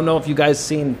don't know if you guys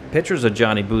seen pictures of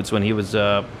Johnny Boots when he was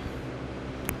a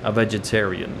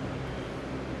vegetarian.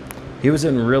 He was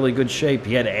in really good shape.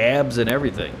 He had abs and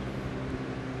everything.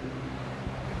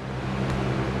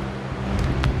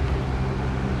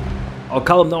 I'll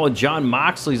call him Noah. John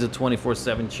Moxley's a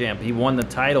 24/7 champ. He won the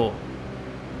title.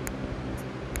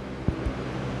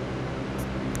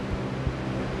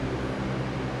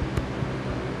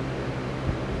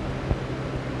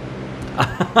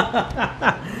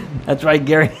 That's right,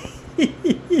 Gary.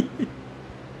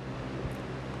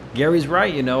 Gary's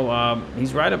right, you know.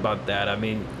 He's right about that. I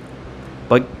mean,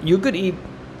 but you could eat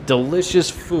delicious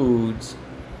foods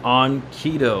on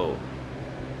keto.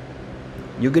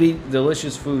 You could eat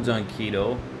delicious foods on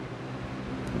keto.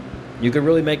 You could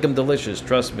really make them delicious,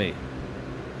 trust me.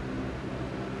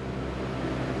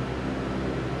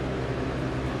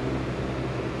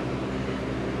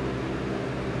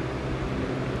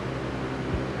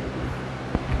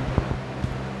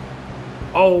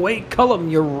 Oh, wait, Cullum,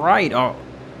 you're right. Oh,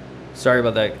 sorry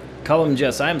about that. Cullum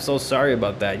Jess, I am so sorry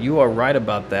about that. You are right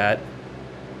about that.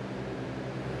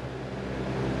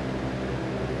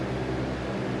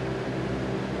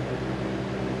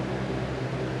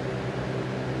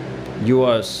 You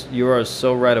are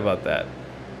so right about that.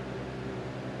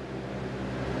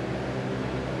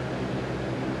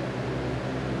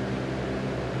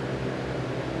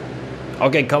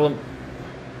 Okay, Cullum,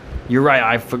 you're right.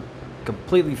 I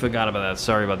completely forgot about that.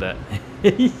 Sorry about that.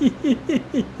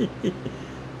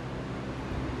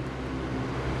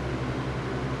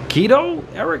 Keto,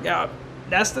 Eric,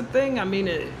 that's the thing. I mean,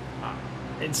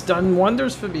 it's done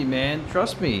wonders for me, man.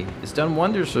 Trust me, it's done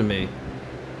wonders for me.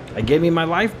 It gave me my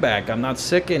life back. I'm not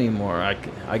sick anymore.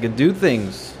 I could do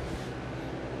things.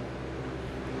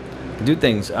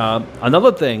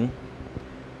 Another thing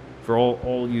for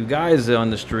all you guys on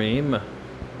the stream,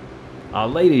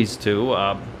 ladies too.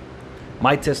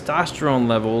 My testosterone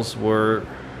levels were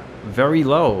very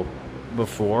low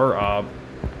before,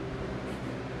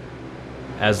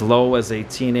 as low as a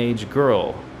teenage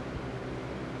girl.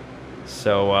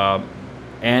 So,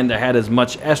 and I had as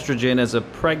much estrogen as a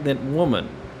pregnant woman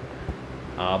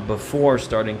before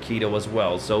starting keto as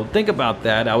well. So think about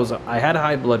that. I had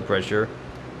high blood pressure,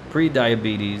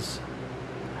 pre-diabetes,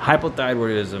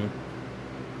 hypothyroidism.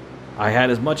 I had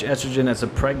as much estrogen as a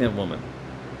pregnant woman.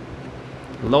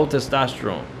 Low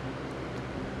testosterone.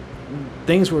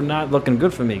 Things were not looking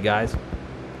good for me, guys.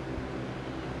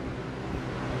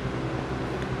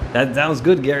 That sounds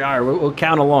good, Gary. All right, we'll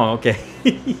count along, okay?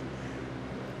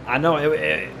 I know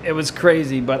it was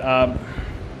crazy, but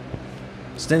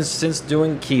since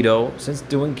doing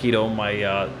keto,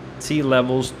 my T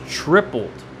levels tripled.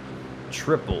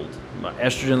 My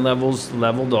estrogen levels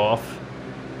leveled off,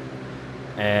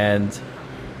 and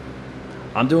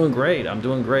I'm doing great.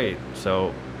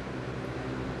 So,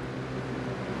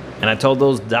 and I told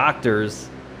those doctors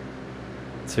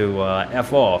to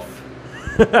F off.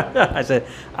 I said,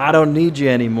 I don't need you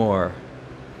anymore.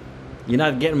 You're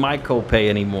not getting my copay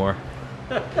anymore.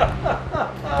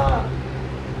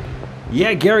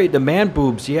 Yeah, Gary, the man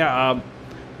boobs. Yeah,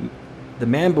 the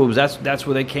man boobs. That's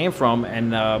where they came from,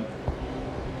 and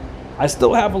I I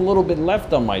still have a little bit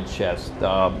left on my chest.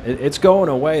 It's going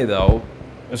away though.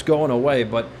 It's going away,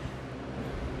 but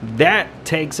that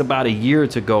takes about a year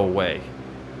to go away.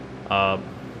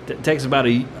 It takes about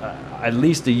at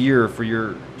least a year for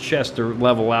your chest to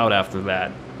level out after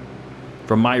that,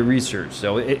 from my research.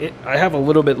 So I have a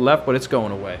little bit left, but it's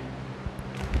going away.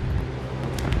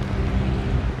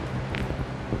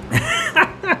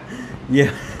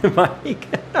 Yeah, Mike.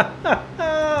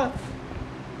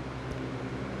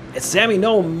 Sammy,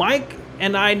 no, Mike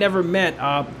and I never met.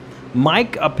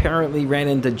 Mike apparently ran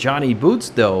into Johnny Boots,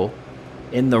 though,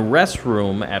 in the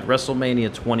restroom at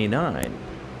WrestleMania 29.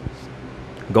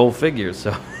 Go figure,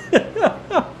 so.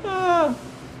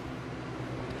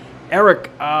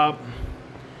 Eric,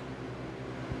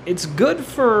 it's good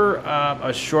for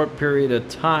a short period of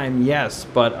time, yes,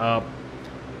 but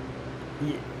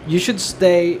you should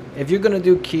stay, if you're going to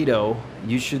do keto,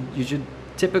 you should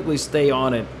typically stay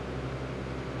on it.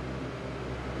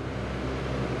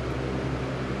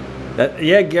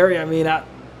 Yeah, Gary, I mean,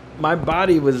 my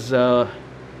body was not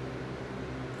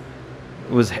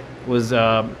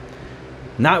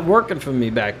working for me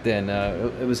back then.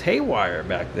 It was haywire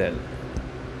back then.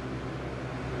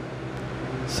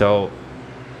 So,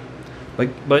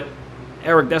 but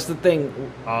Eric, that's the thing.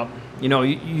 You know,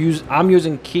 I'm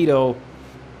using keto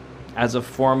as a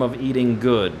form of eating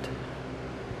good.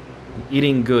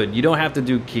 Eating good. You don't have to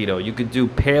do keto. You could do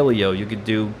paleo. You could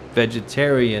do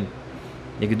vegetarian.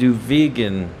 You could do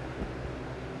vegan.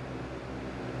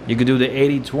 You could do the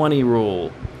 80-20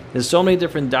 rule. There's so many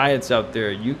different diets out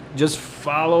there. You just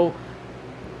follow.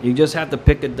 You just have to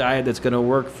pick a diet that's going to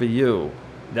work for you.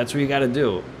 That's what you got to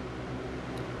do.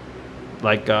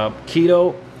 Like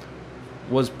keto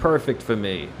was perfect for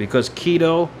me because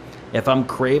keto, if I'm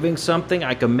craving something,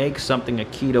 I can make something a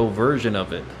keto version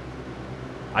of it.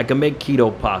 I can make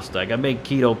keto pasta. I can make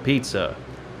keto pizza,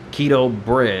 keto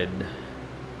bread.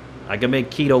 I can make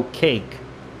keto cake,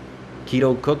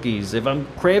 keto cookies. If I'm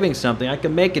craving something, I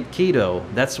can make it keto.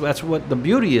 That's what the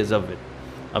beauty is of it,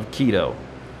 of keto.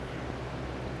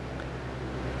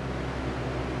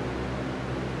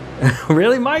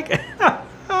 Really, Mike?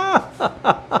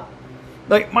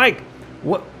 Like, Mike,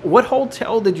 what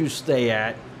hotel did you stay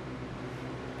at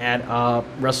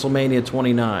WrestleMania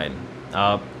 29?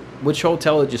 Which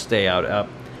hotel did you stay at?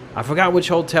 I forgot which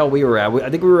hotel we were at. I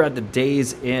think we were at the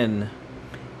Days Inn,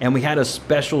 and we had a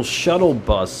special shuttle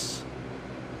bus.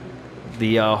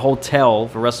 The hotel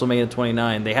for WrestleMania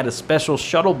 29, they had a special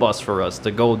shuttle bus for us to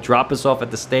go drop us off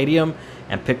at the stadium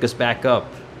and pick us back up.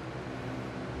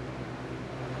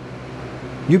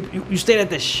 You stayed at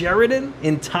the Sheraton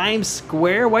in Times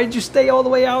Square? Why did you stay all the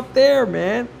way out there,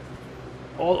 man?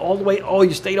 All the way, oh,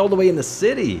 you stayed all the way in the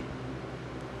city.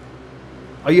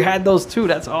 Oh, you had those too.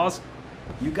 That's awesome.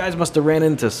 You guys must have ran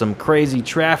into some crazy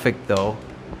traffic, though.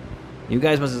 You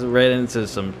guys must have ran into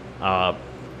some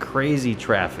crazy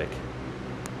traffic.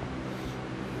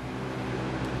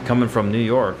 Coming from New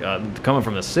York, coming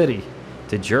from the city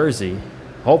to Jersey.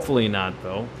 Hopefully not,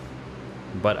 though.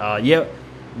 But yeah,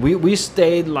 we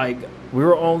stayed like we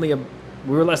were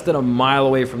less than a mile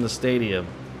away from the stadium.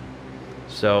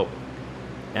 So,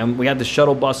 and we had the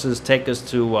shuttle buses take us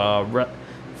to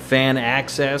fan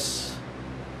access.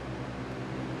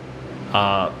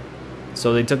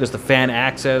 So they took us to fan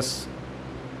access.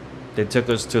 They took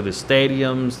us to the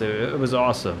stadiums. It was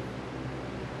awesome.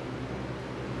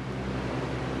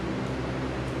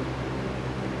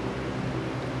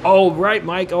 Oh, right,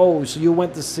 Mike. Oh, so you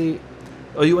went to see...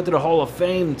 Oh, you went to the Hall of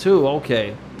Fame, too.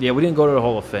 Okay. Yeah, we didn't go to the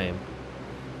Hall of Fame.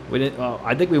 We didn't...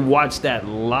 I think we watched that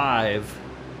live.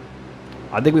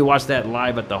 I think we watched that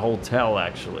live at the hotel,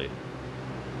 actually.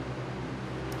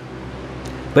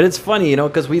 But it's funny, you know,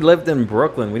 because we lived in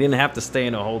Brooklyn. We didn't have to stay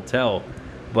in a hotel.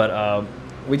 But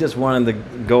we just wanted to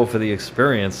go for the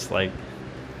experience, like...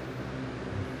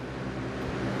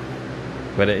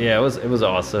 But yeah, it was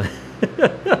awesome.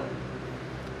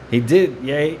 He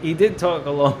did talk a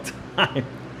long time.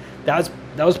 That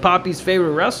was Poppy's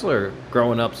favorite wrestler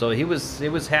growing up, so he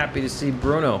was happy to see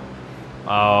Bruno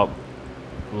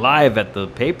live at the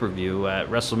pay-per-view at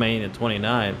WrestleMania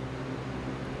 29.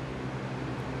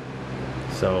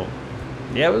 So,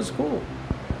 yeah, it was cool.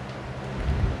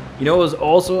 You know, what was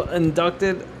also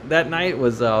inducted that night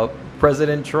was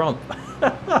President Trump.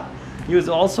 He was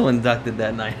also inducted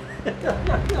that night.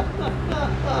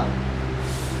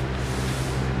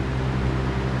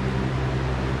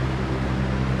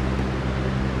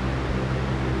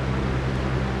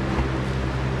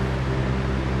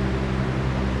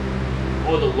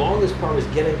 Oh, the longest part was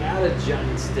getting out of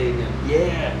Giant Stadium.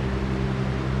 Yeah.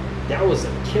 That was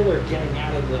a killer getting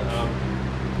out of the...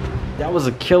 that was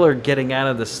a killer getting out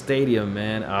of the stadium,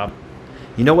 man.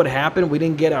 You know what happened? We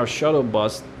didn't get our shuttle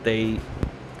bus. They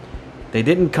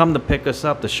didn't come to pick us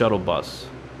up, the shuttle bus.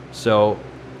 So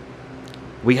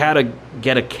we had to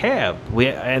get a cab.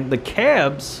 And the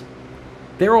cabs,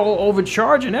 they're all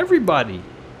overcharging everybody.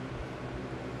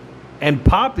 And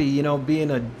Poppy, you know,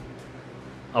 being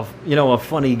a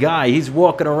funny guy, he's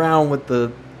walking around with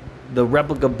the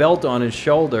replica belt on his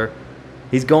shoulder.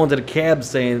 He's going to the cab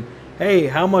saying, "Hey,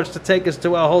 how much to take us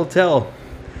to our hotel?"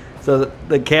 So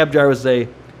the cab driver say,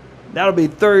 "That'll be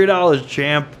 $30,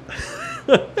 champ."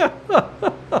 And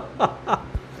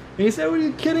he said, "What, are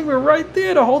you kidding? We're right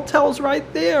there. The hotel's right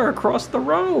there across the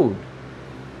road."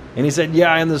 And he said,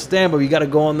 "Yeah, I understand, but you got to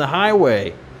go on the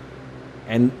highway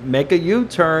and make a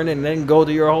U-turn and then go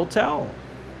to your hotel."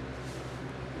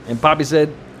 And Poppy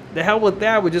said, "The hell with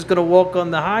that. We're just going to walk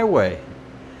on the highway."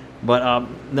 But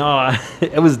no,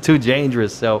 it was too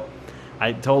dangerous. So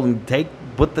I told him,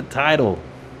 put the title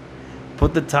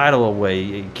away.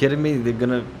 Are you kidding me? They're going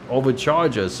to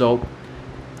overcharge us. So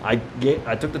I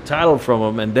took the title from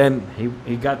him, and then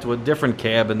he got to a different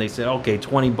cab, and they said, "Okay,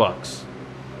 $20."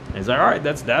 And he's like, "All right,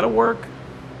 that'll work."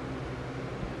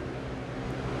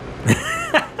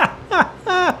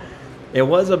 It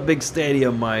was a big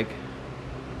stadium, Mike.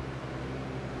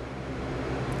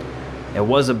 It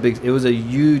was a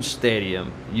huge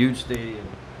stadium.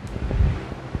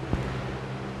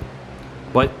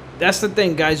 But that's the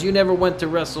thing, guys. You never went to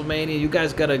WrestleMania. You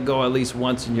guys got to go at least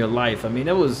once in your life. I mean,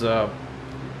 it was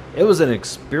an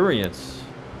experience.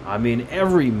 I mean,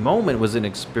 every moment was an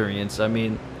experience. I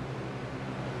mean,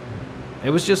 it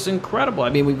was just incredible. I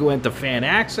mean, we went to fan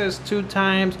access 2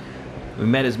 times. We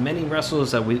met as many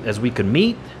wrestlers as we could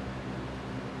meet.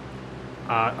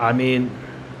 I mean,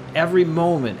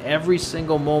 every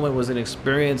single moment was an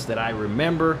experience that I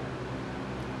remember.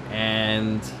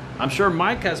 And I'm sure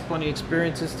Mike has plenty of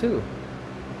experiences too.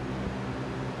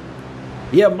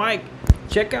 Yeah, Mike,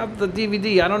 check out the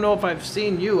DVD. I don't know if I've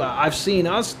seen you. I've seen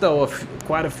us, though,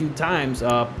 quite a few times.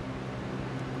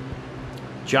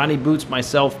 Johnny Boots,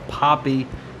 myself, Poppy,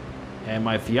 and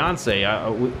my fiance.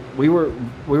 We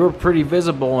were pretty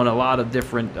visible in a lot of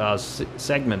different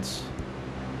segments.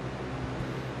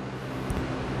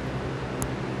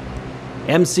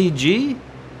 MCG?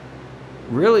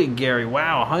 Really, Gary?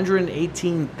 Wow,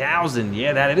 118,000.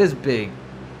 Yeah, that it is big.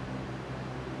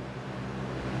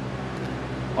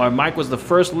 Our Mike was the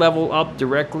first level up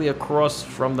directly across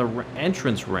from the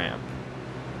entrance ramp.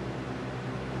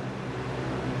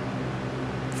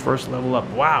 First level up.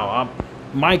 Wow.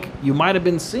 Mike, you might have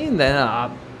been seen then.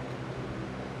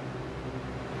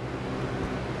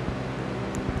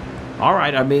 All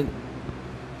right. I mean,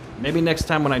 maybe next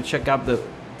time when I check out the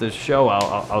show,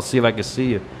 I'll see if I can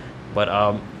see you.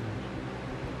 But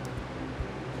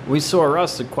we saw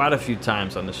Russ quite a few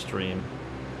times on the stream.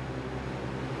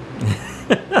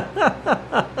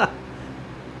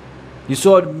 You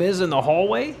saw Miz in the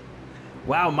hallway?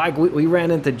 Wow, Mike, we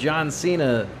ran into John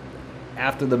Cena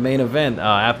after the main event.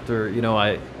 After, you know,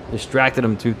 I distracted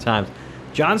him 2 times.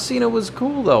 John Cena was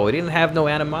cool, though. He didn't have no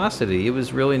animosity. It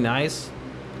was really nice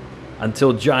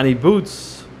until Johnny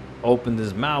Boots opened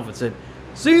his mouth and said,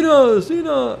 "Cena,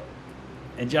 Cena."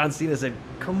 And John Cena said,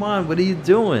 "Come on, what are you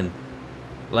doing?"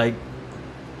 Like,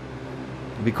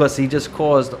 because he just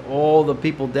caused all the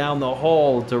people down the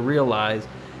hall to realize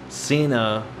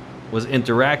Cena was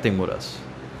interacting with us.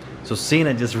 So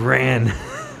Cena just ran.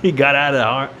 He got out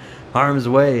of harm's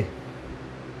way.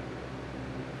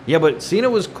 Yeah, but Cena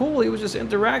was cool. He was just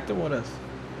interacting with us.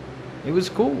 He was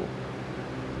cool.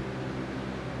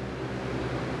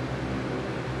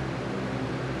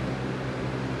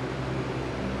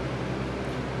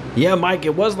 Yeah, Mike,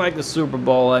 it was like the Super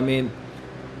Bowl. I mean,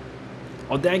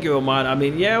 oh, thank you, Ahmad. I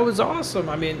mean, yeah, it was awesome.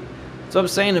 I mean, that's what I'm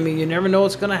saying. I mean, you never know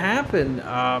what's going to happen.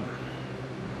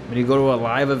 When you go to a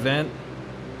live event,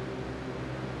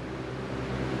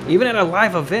 even at a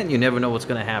live event, you never know what's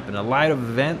going to happen. A live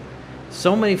event,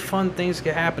 so many fun things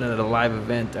can happen at a live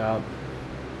event.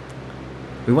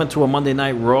 We went to a Monday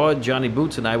Night Raw, Johnny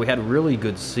Boots and I. We had really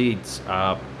good seats.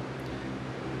 I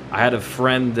had a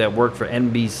friend that worked for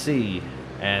NBC,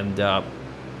 and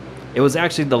it was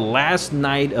actually the last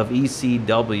night of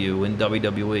ECW in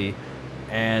WWE,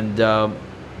 and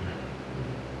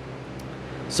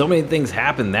so many things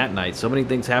happened that night.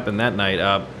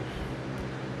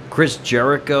 Chris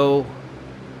Jericho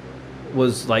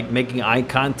was like making eye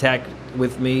contact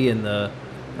with me in the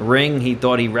ring. He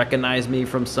thought he recognized me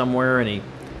from somewhere, and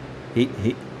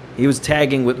he was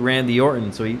tagging with Randy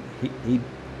Orton, so he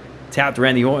tapped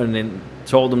Randy Orton and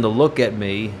told him to look at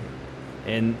me,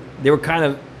 and they were kind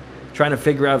of trying to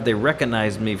figure out if they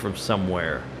recognized me from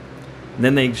somewhere. And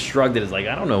then they shrugged it as like,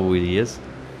 I don't know who he is.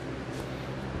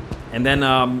 And then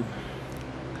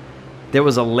there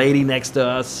was a lady next to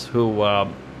us who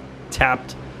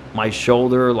tapped my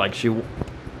shoulder like she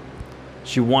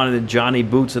wanted Johnny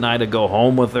Boots and I to go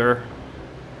home with her.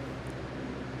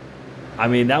 I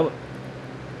mean,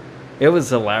 it was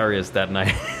hilarious that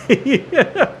night.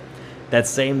 That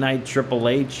same night, Triple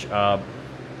H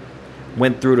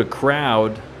went through the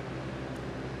crowd,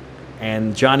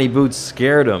 and Johnny Boots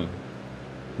scared him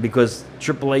because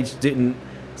Triple H didn't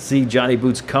see Johnny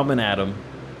Boots coming at him.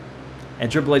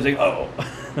 And Triple H's like, oh.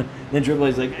 Then Triple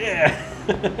H's like, yeah.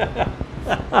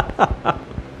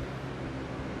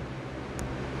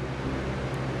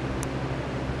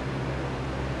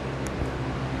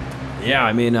 Yeah,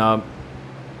 I mean, well,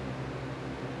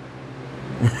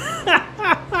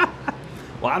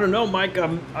 I don't know, Mike.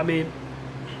 I mean,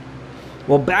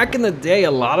 well, back in the day,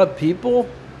 a lot of people,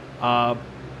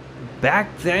 back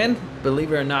then,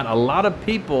 believe it or not, a lot of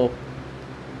people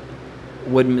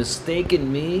would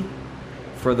mistaken me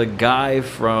for the guy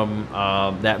from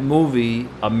that movie,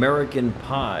 American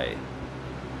Pie.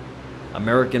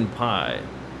 American Pie.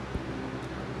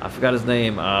 I forgot his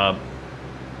name.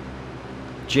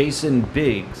 Jason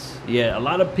Biggs. Yeah, a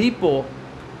lot of people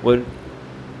would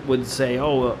say,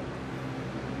 oh,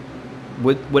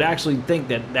 would actually think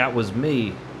that was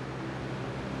me.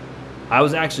 I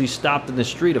was actually stopped in the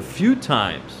street a few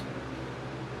times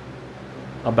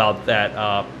about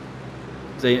that.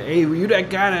 Saying, hey, were you that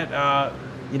guy that,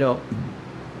 you know,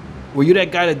 were you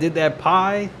that guy that did that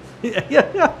pie? It's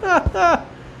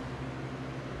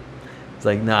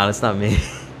like, nah, that's not me.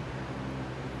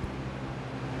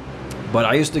 But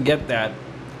I used to get that.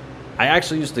 I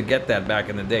actually used to get that back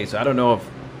in the day. So I don't know if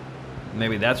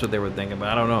maybe that's what they were thinking, but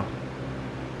I don't know.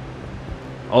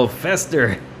 Oh,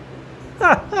 Fester.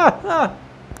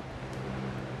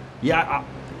 Yeah,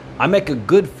 I make a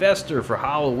good Fester for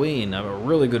Halloween. I'm a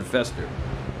really good Fester.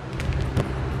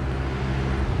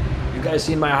 You guys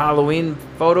seen my Halloween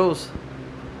photos?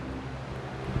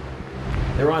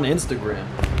 They're on Instagram.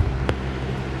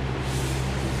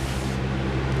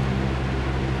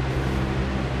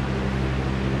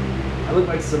 I look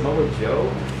like Samoa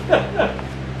Joe.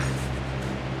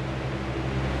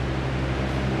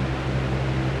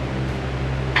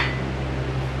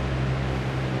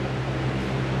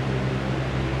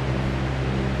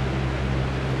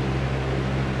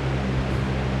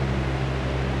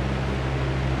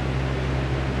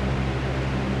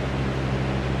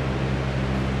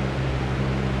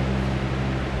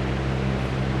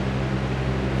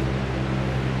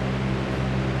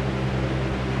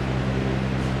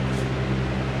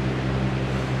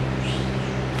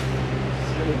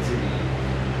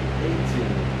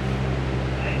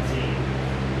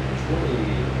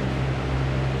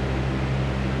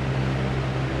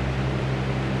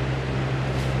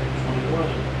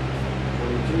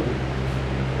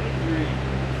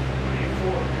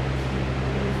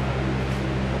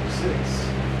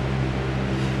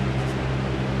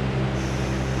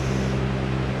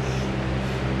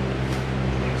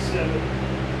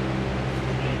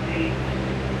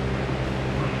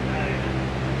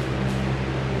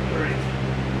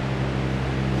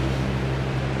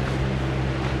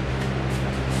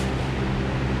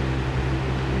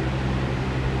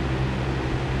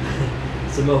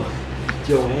 Samoa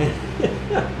Joanne.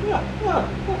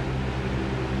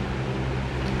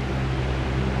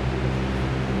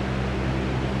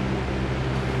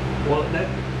 Well, that.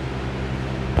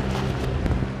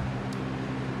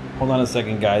 Hold on a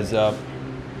second, guys. I'm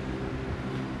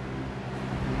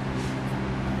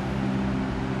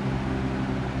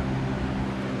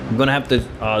gonna have to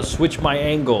switch my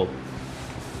angle.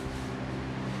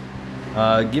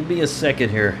 Give me a second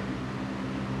here.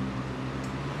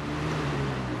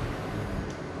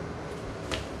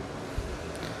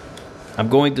 I'm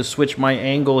going to switch my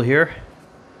angle here.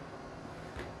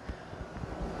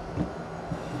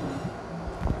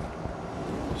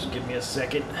 Just give me a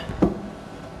second.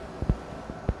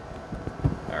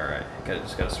 Alright,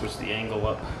 just gotta switch the angle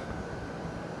up.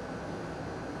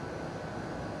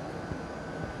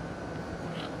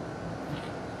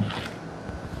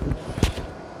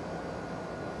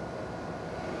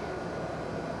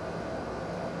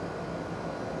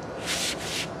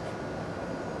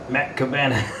 Matt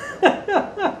Cabana.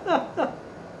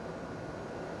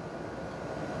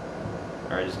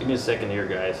 Alright, just give me a second here,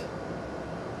 guys.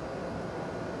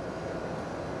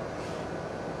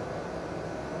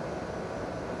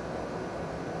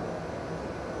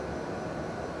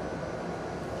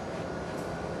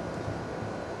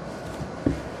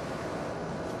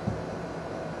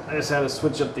 I just had to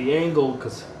switch up the angle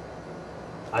because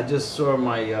I just saw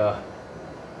my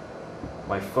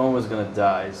my phone was gonna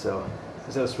die, so I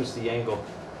just had to switch the angle.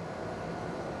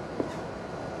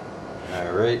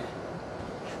 All right.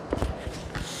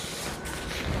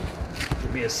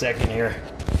 Give me a second here.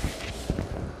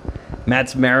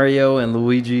 Matt's Mario and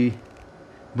Luigi.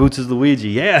 Boots is Luigi,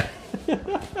 yeah.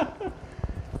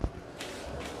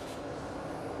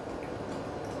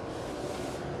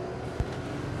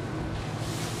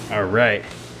 All right.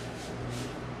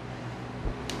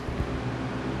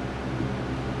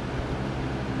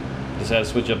 Just had to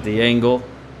switch up the angle.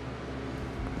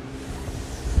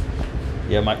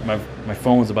 Yeah, my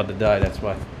phone was about to die, that's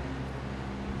why.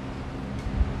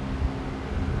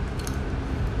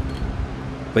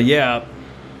 But yeah.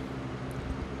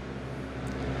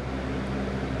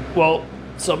 Well,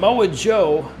 Samoa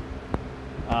Joe,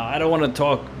 I don't want to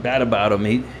talk bad about him.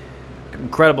 He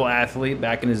incredible athlete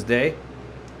back in his day.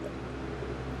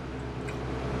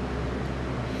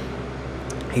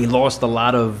 He lost a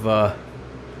lot of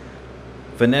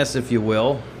finesse, if you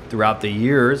will, throughout the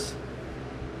years.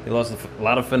 He lost a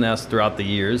lot of finesse throughout the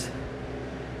years.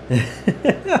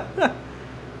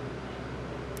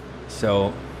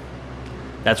 So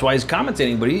that's why he's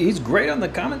commentating. But he's great on the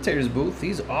commentator's booth.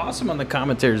 He's awesome on the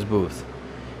commentator's booth.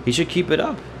 He should keep it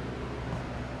up.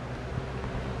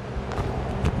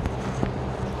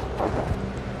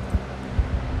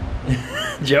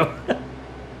 Joe?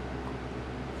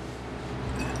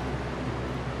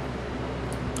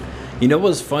 You know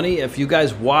what's funny? If you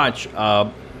guys watch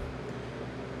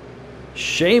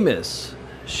Sheamus,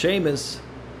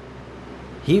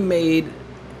 he made,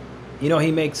 you know, he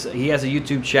has a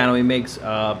YouTube channel. He makes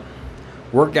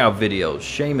workout videos,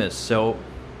 Sheamus. So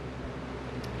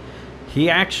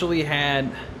he actually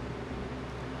had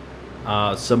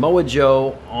Samoa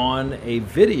Joe on a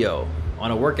video,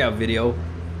 on a workout video,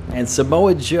 and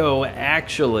Samoa Joe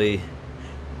actually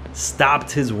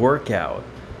stopped his workout.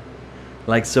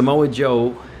 Like Samoa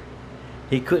Joe,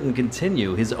 he couldn't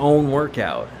continue his own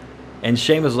workout. And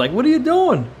Sheamus was like, "What are you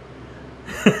doing?"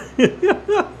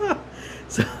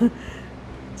 So,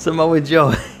 Samoa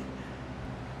Joe.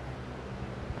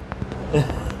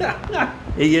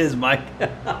 He is, Mike.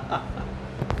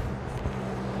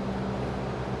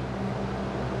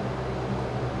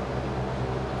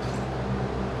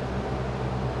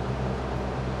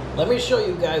 Let me show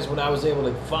you guys what I was able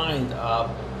to find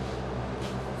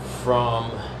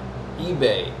from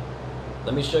eBay.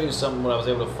 Let me show you something what I was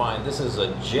able to find. This is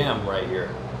a gem right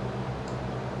here.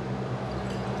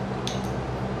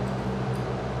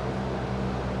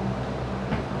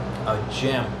 A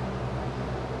gem.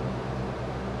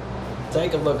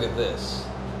 Take a look at this.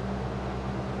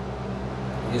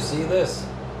 You see this?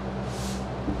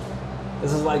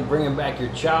 This is like bringing back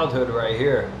your childhood right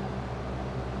here.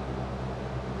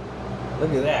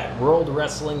 Look at that. World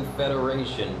Wrestling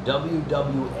Federation,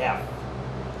 WWF.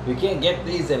 You can't get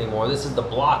these anymore. This is the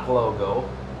block logo.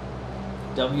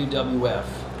 WWF.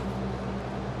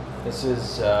 This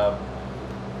is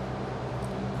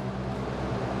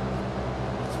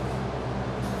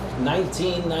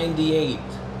 1998.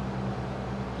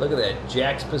 Look at that.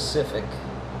 Jack's Pacific.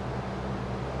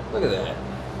 Look at that.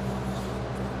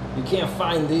 You can't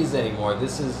find these anymore.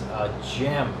 This is a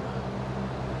gem.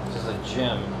 This is a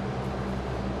gem.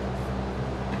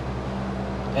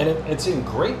 And it's in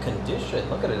great condition.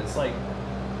 Look at it. It's like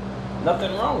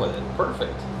nothing wrong with it.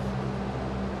 Perfect.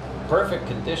 Perfect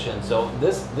condition. So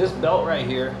this belt right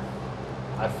here,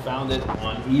 I found it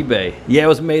on eBay. Yeah, it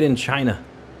was made in China.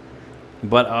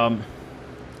 But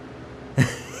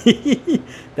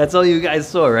that's all you guys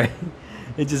saw, right?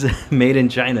 It's just made in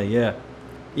China. Yeah.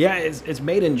 Yeah, it's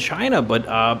made in China, but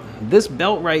this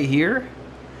belt right here,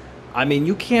 I mean,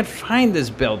 you can't find this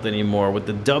belt anymore with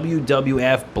the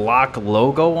WWF block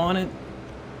logo on it.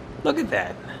 Look at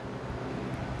that.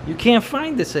 You can't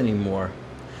find this anymore.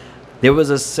 There was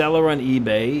a seller on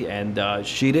eBay, and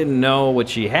she didn't know what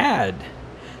she had.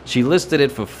 She listed it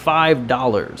for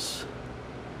 $5.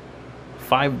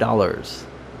 $5.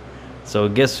 So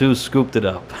guess who scooped it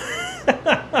up?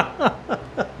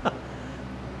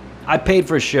 I paid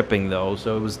for shipping, though,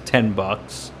 so it was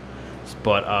 $10.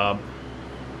 But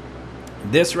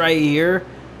this right here,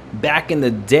 back in the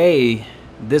day,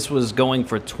 this was going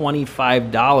for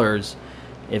 $25.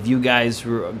 If you guys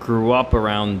grew up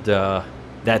around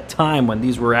that time when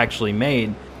these were actually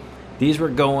made, these were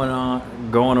going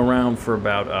around for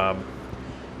about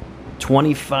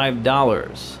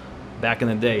 $25 back in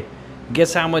the day.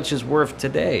 Guess how much it's worth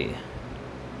today?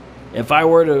 If I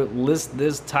were to list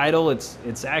this title,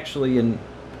 it's actually in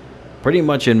pretty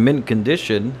much in mint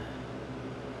condition.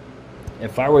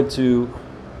 If I were to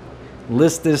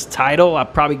list this title,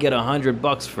 I'd probably get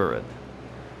 $100 for it.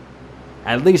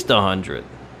 At least 100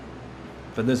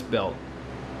 for this belt.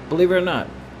 Believe it or not.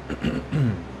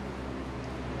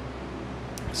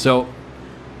 So,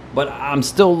 but I'm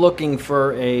still looking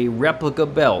for a replica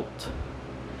belt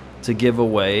to give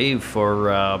away for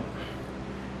a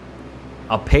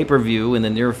pay-per-view in the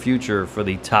near future for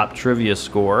the top trivia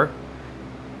score.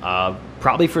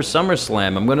 Probably for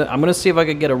SummerSlam. I'm gonna see if I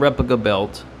could get a replica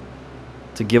belt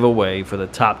to give away for the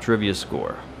top trivia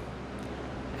score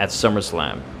at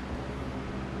SummerSlam.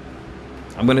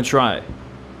 I'm gonna try.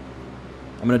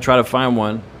 I'm gonna try to find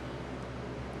one.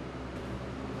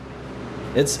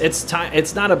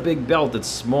 It's not a big belt. It's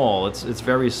small. It's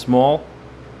very small.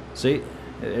 See,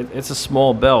 it's a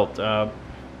small belt.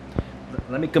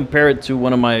 Let me compare it to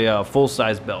one of my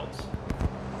full-size belts.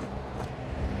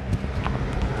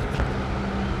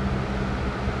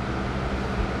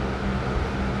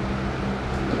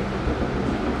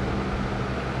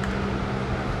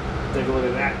 Take a look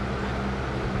at that.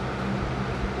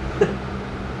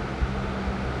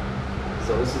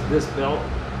 So this is this belt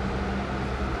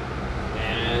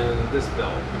and this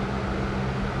belt.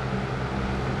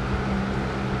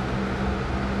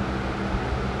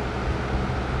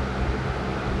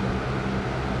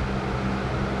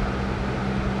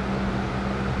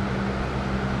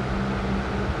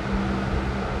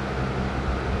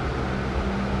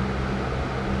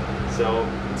 So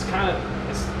it's kind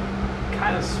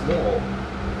of small,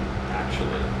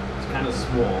 actually. It's kind of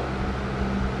small.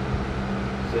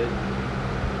 See?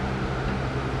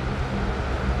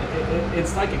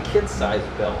 It's like a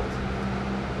kid-sized belt.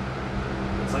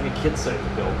 It's like a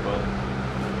kid-sized belt,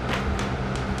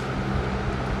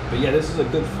 but yeah, this is a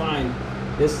good find.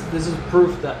 This is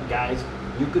proof that, guys,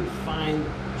 you could find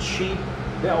cheap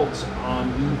belts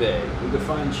on eBay. You could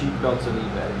find cheap belts on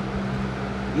eBay.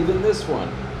 Even this one.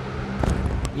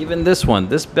 Even this one,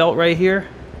 this belt right here,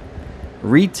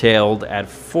 retailed at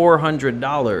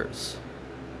 $400.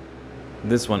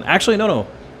 This one, actually, no.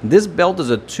 This belt is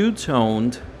a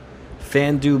two-toned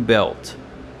Fandu belt.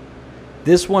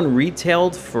 This one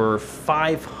retailed for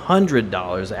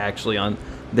 $500 actually on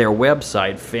their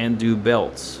website, Fandu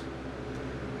Belts.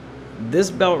 This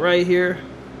belt right here,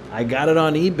 I got it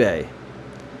on eBay.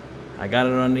 I got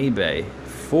it on eBay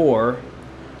for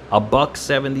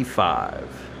 $1.75.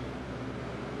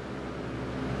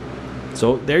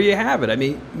 So there you have it. I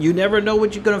mean, you never know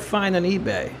what you're gonna find on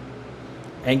eBay.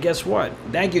 And guess what?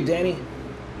 Thank you, Danny.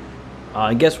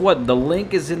 And guess what? The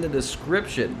link is in the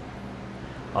description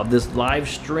of this live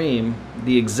stream.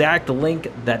 The exact link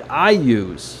that I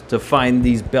use to find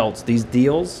these belts, these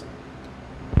deals,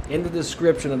 in the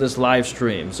description of this live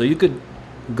stream. So you could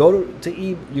go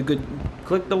you could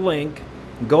click the link,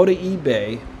 go to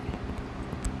eBay,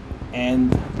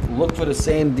 and look for the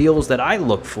same deals that I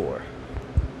look for.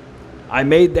 I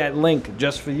made that link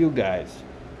just for you guys.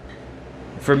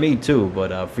 For me too,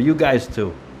 but for you guys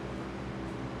too.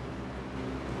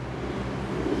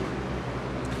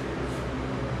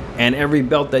 And every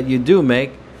belt that you do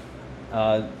make,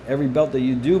 every belt that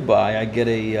you do buy, I get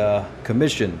a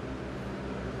commission.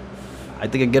 I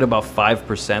think I get about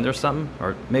 5% or something,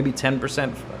 or maybe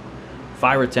 10%,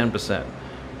 5 or 10%.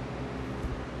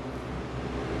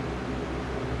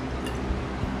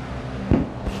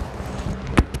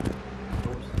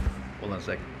 Hold on a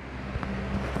second.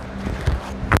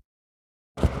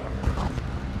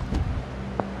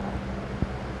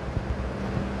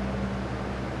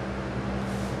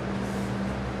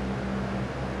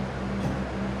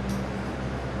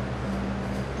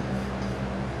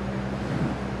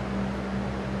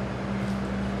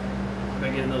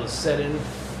 Get another set in.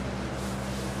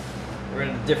 We're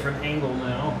at a different angle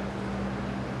now.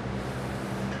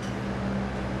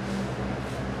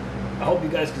 I hope you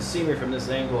guys can see me from this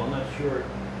angle. I'm not sure.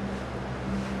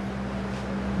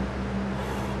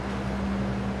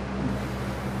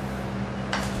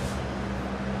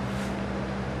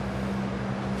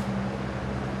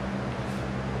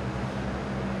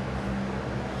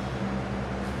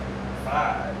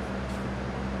 Five.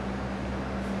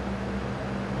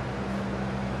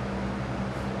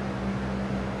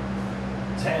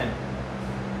 10.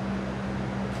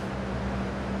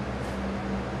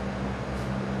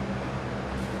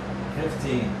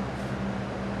 15.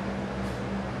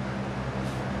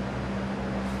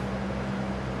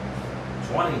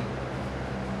 20.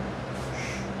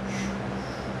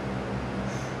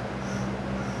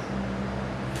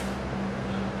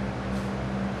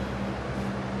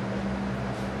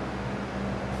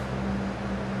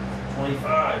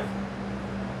 25. 30.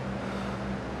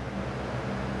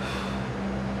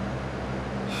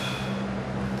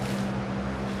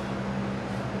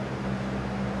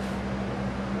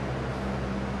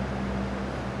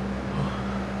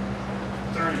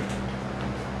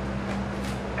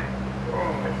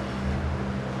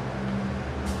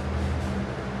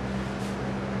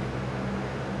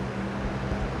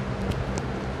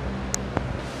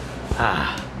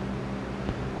 Ah.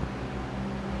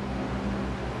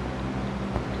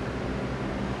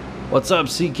 What's up,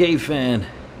 CK fan?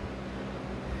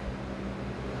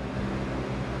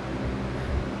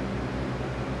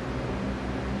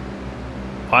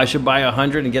 I should buy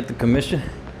 100 and get the commission.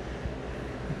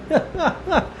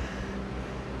 The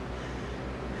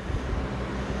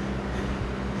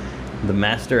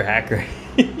master hacker.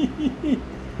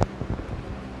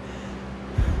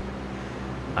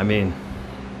 I mean,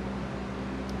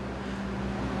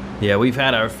 yeah, we've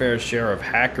had our fair share of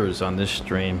hackers on this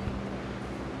stream.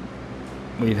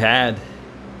 We've had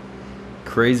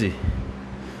crazy.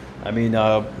 I mean,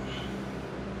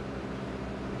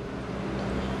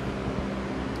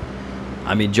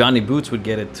 Johnny Boots would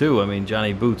get it too. I mean,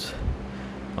 Johnny Boots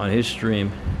on his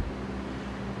stream.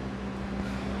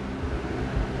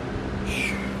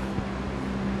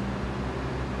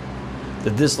 The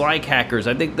dislike hackers,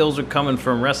 I think those are coming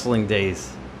from wrestling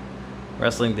days.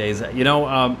 Wrestling days. You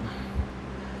know,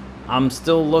 I'm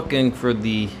still looking for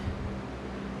the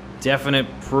definite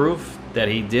proof that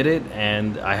he did it,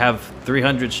 and I have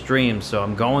 300 streams, so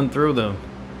I'm going through them.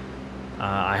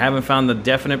 I haven't found the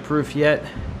definite proof yet,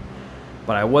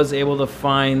 but I was able to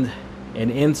find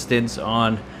an instance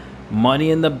on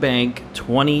Money in the Bank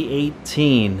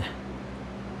 2018.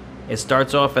 It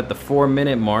starts off at the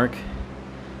 4-minute mark,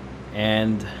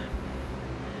 and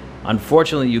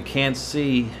unfortunately you can't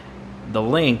see the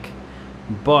link,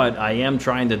 but I am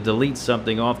trying to delete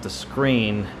something off the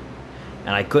screen,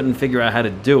 and I couldn't figure out how to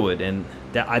do it, and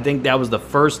I think that was the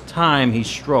first time he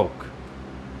struck.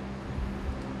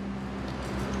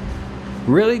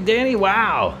 Really, Danny?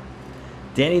 Wow.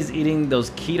 Danny's eating those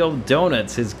keto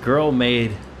donuts his girl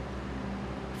made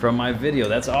from my video.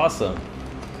 That's awesome.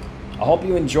 I hope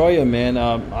you enjoy them, man.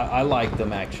 I like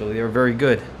them, actually. They're very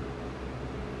good.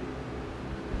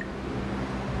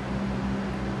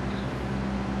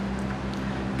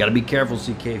 Gotta be careful,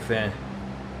 CK fan.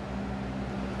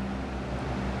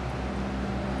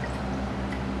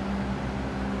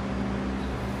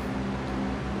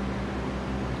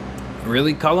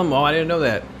 Really, Cullum? Oh, I didn't know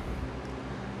that.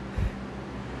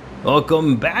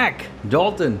 Welcome back,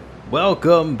 Dalton.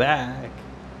 Welcome back.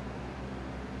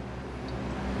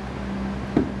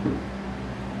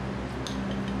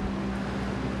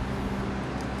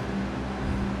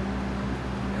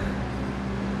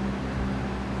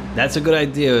 That's a good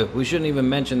idea. We shouldn't even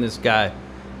mention this guy.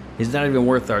 He's not even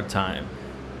worth our time.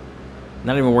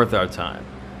 Not even worth our time.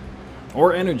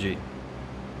 Or energy.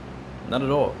 Not at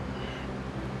all.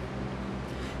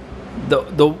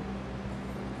 The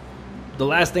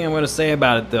last thing I'm going to say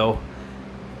about it, though,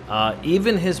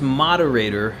 even his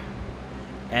moderator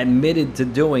admitted to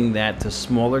doing that to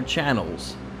smaller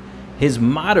channels. His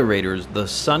moderators, the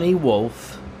Sunny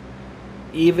Wolf,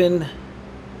 even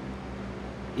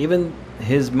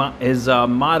his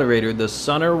moderator, the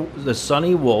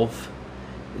Sunny Wolf,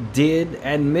 did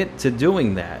admit to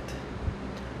doing that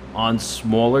on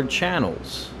smaller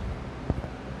channels.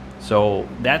 So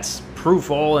that's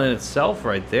proof all in itself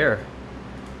right there.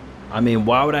 I mean,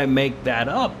 why would I make that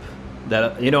up?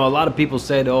 That, you know, a lot of people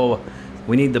said, oh,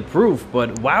 we need the proof,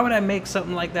 but why would I make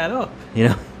something like that up? You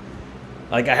know,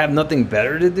 like I have nothing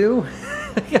better to do.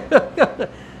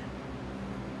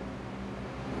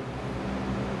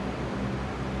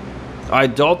 All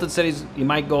right, Dalton said he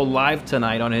might go live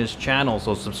tonight on his channel,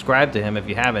 so subscribe to him if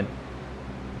you haven't.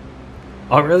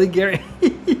 Oh, really, Gary?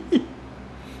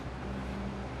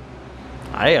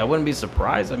 I wouldn't be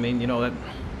surprised. I mean, you know that.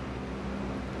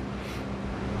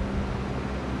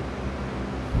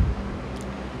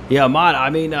 Yeah, Ahmad.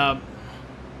 I mean,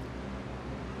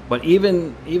 but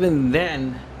even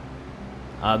then,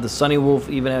 the Sunny Wolf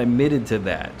even admitted to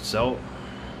that. So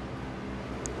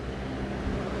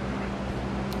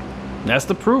that's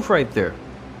the proof right there.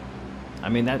 I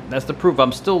mean, that's the proof.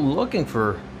 I'm still looking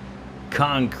for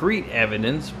concrete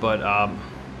evidence, but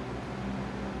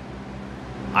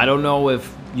I don't know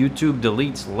if YouTube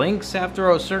deletes links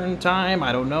after a certain time.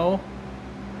 I don't know.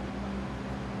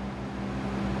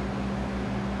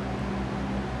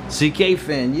 CK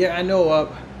fan, yeah, I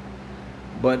know,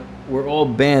 but we're all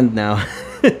banned now.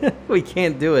 We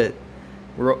can't do it.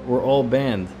 We're all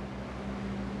banned.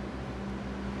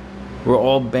 We're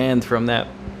all banned from that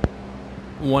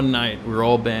one night. We're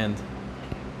all banned.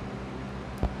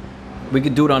 We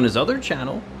could do it on his other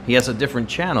channel. He has a different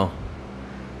channel.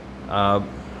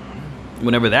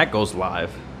 Whenever that goes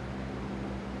live.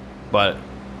 But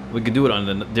we could do it on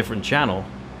a different channel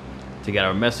to get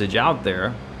our message out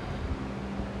there.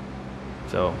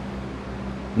 So,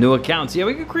 new accounts. Yeah,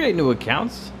 we could create new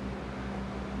accounts.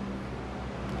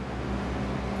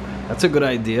 That's a good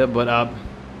idea, but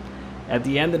at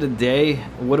the end of the day,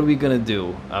 what are we gonna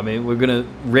do? I mean, we're gonna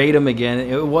raid him again.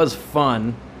 It was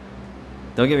fun.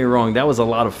 Don't get me wrong, that was a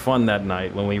lot of fun that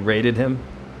night when we raided him.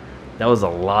 That was a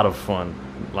lot of fun.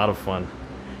 A lot of fun.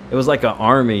 It was like an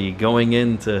army going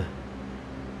into...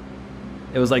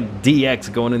 It was like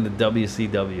DX going into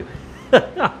WCW.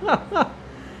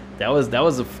 That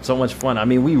was so much fun. I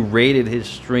mean, we raided his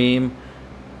stream.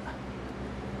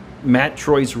 Matt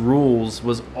Troy's Rules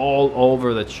was all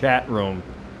over the chat room.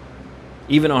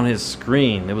 Even on his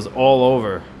screen, it was all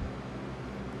over.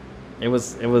 It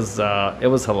was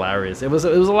hilarious. It was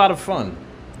a lot of fun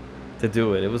to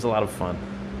do it. It was a lot of fun.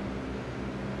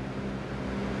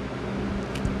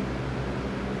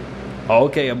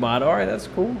 Okay, Ahmad. All right, that's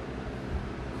cool.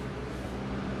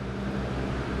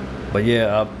 But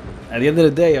yeah, at the end of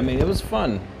the day, I mean, it was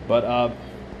fun. But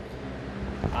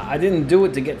I didn't do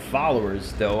it to get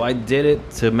followers, though. I did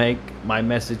it to make my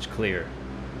message clear.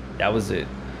 That was it.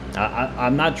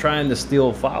 I'm not trying to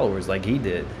steal followers like he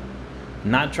did.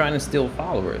 I'm not trying to steal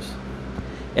followers.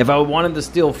 If I wanted to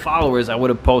steal followers, I would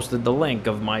have posted the link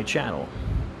of my channel.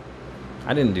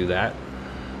 I didn't do that.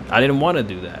 I didn't want to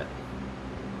do that.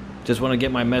 Just want to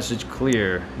get my message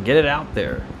clear. Get it out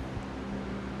there.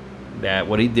 That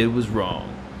what he did was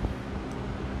wrong.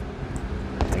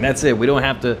 And that's it. We don't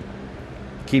have to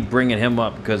keep bringing him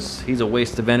up because he's a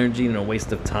waste of energy and a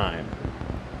waste of time.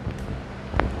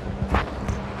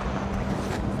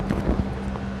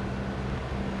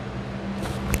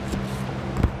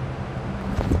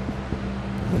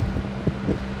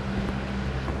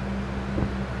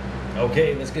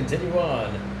 Okay, let's continue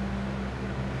on.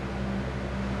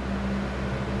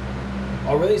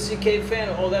 Oh, really, CK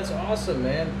fan? Oh, that's awesome,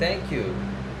 man. Thank you.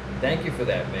 Thank you for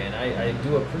that, man. I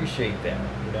do appreciate that,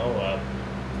 you know.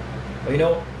 But, you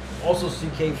know, also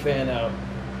CK fan,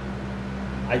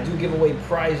 I do give away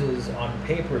prizes on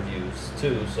pay-per-views,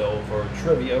 too. So, for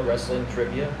trivia, wrestling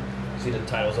trivia, see the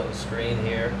titles on the screen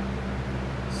here.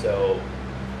 So,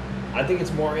 I think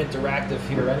it's more interactive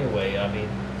here anyway. I mean,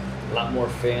 a lot more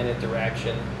fan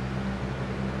interaction.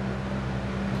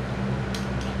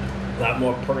 A lot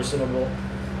more personable.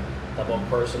 A lot more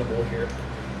personable here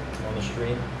on the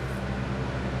stream.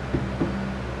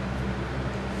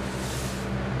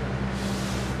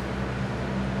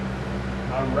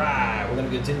 Alright, we're going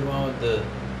to continue on with the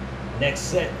next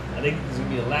set. I think this is going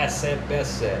to be the last set,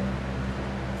 best set.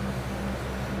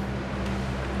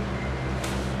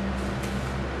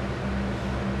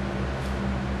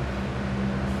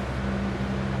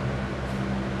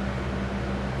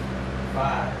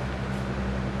 Five.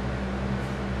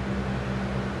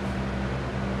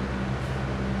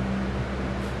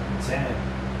 10.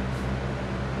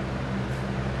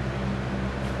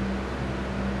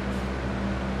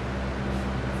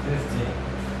 15.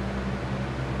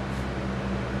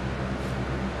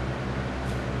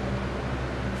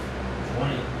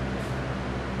 20.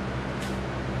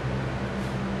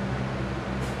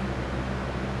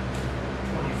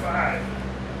 25.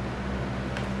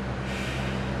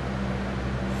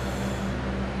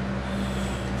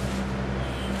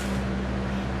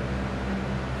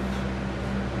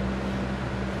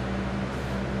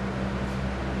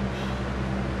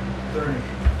 30.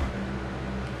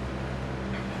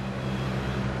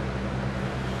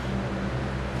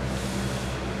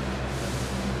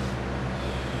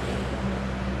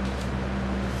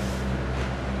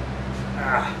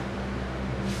 'Ah,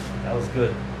 that was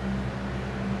good.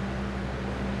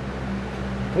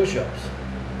 Push-ups.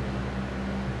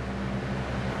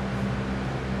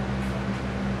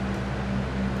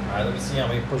 All right, let me see how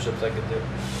many push-ups I can do.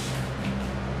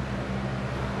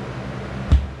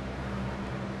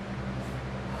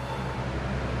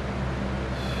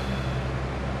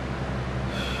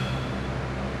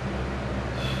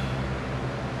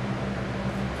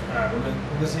 Alright, we're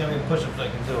gonna see how many push-ups I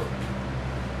can do.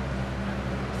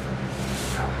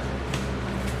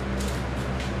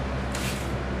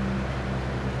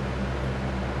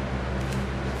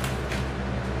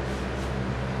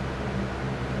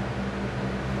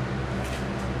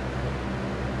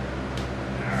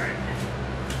 Alright.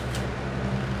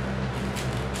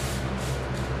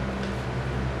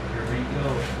 Here we go.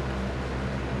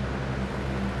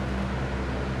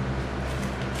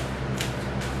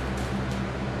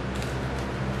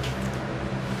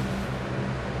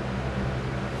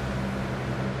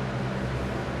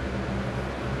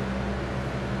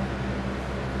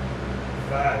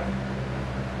 Five.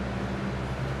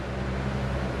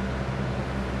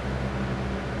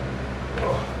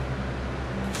 Oh.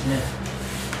 Yeah.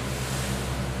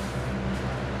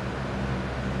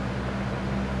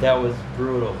 That was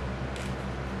brutal.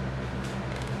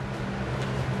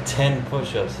 10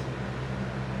 push-ups.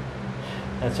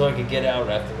 And so I could get out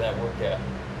after that workout.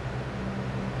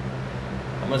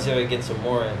 I'm gonna see if I can get some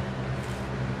more in.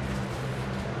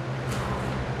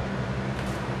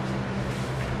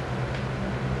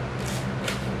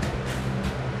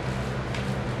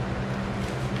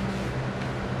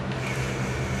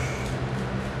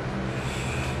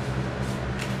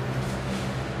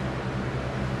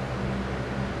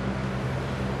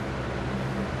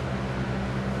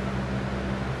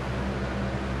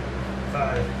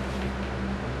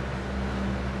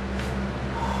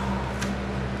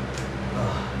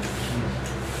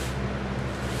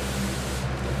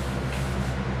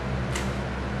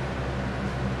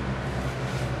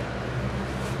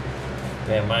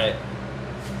 Man, my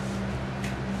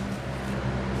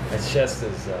chest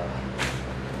is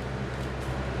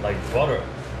like butter.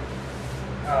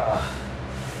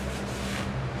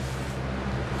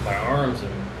 My arms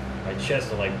and my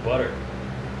chest are like butter.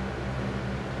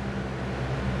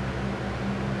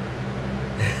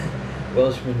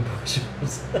 Welshman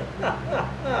push-ups.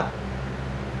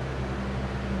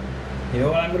 You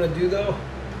know what I'm gonna do though?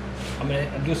 I'm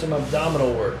gonna do some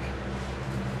abdominal work.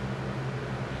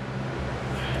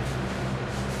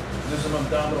 Do some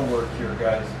abdominal work here,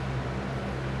 guys.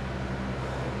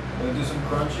 I'm gonna do some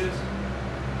crunches.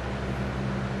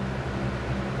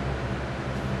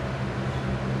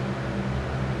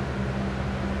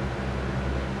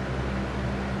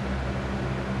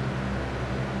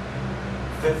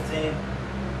 $15,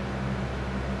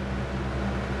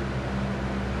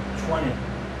 $20,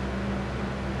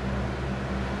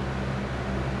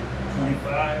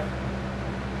 $25,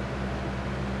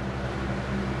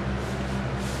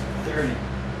 $30,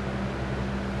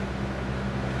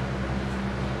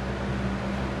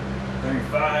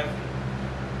 $35,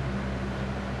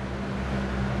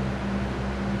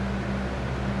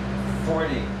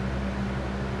 $40,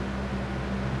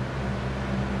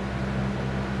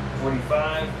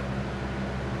 $45,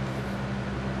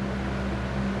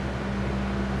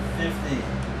 $50.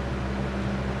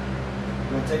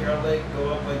 We're going to take our leg, go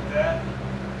up like that,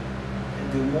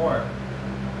 and do more.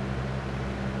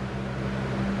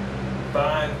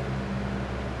 5,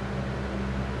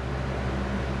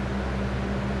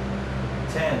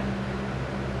 10.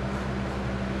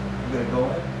 I'm going to go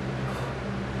in.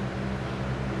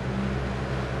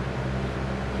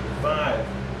 5,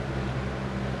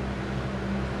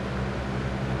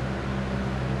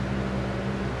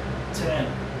 10.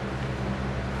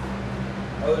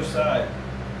 Other side.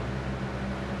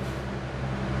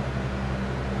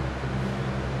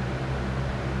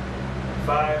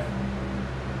 5,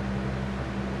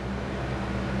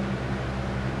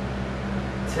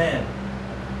 10.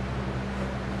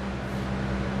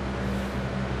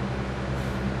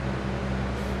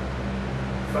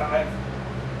 5,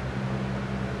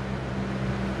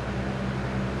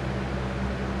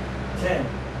 10.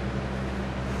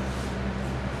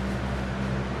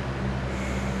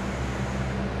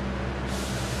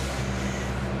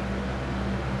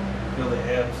 Feel the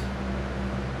abs.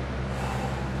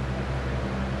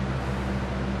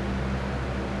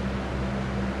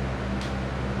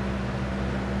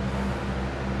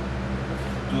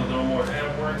 Do a little more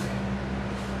ab work.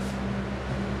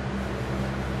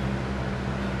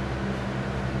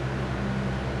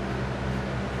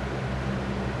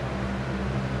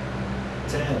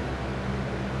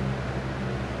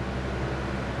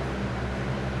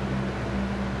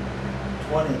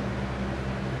 $20,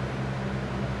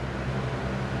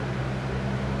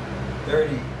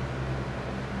 $30,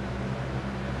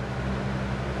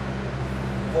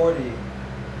 $40,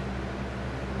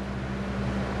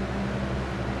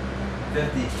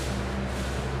 $50.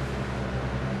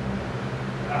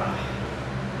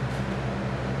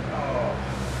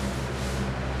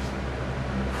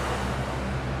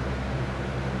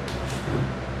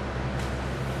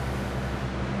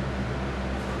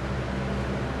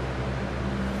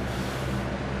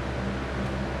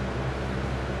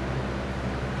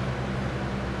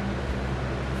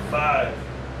 Five,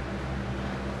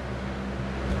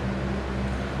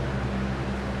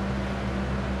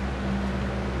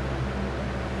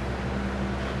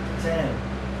 10,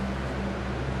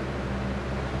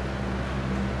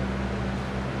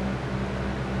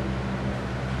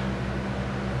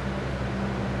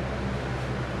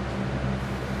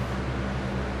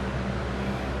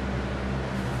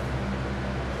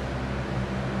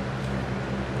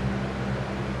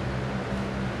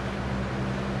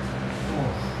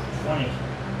 20.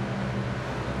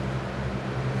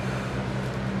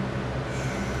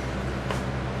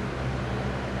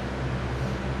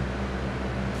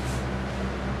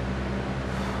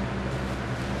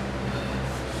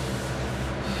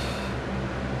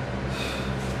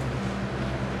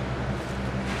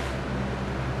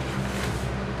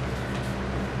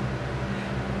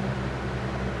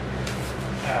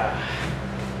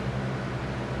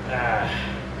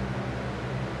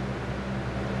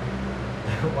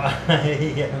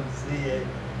 YMCA.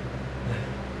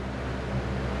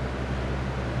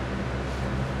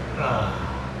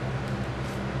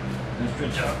 Let's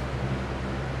stretch out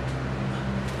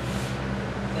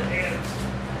the hands.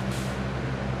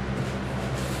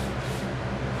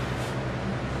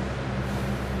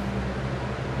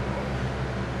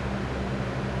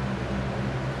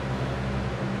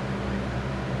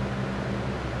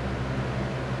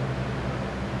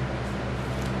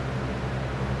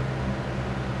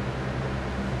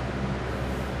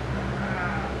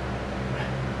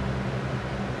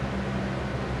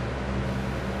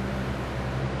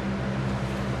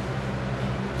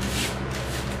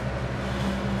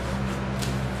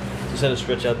 Just had to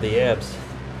stretch out the abs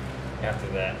after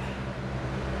that.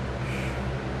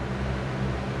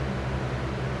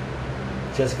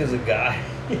 Jessica's a guy.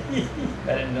 I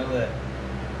didn't know that.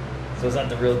 So it's not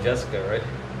the real Jessica, right?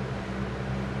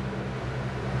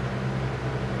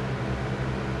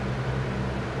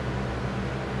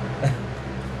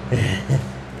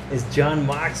 Is John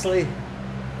Moxley?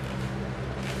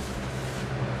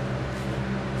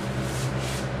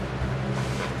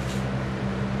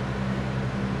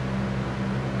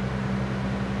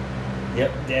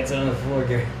 Yep, dancing on the floor,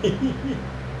 Gary.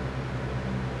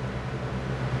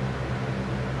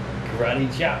 Karate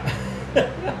chop.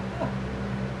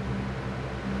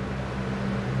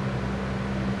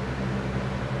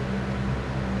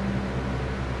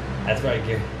 That's right,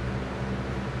 Gary.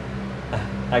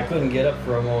 I couldn't get up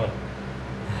for a moment.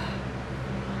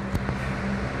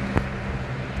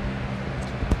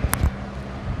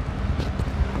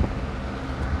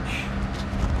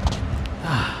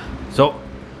 So,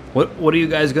 what are you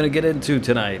guys gonna get into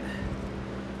tonight?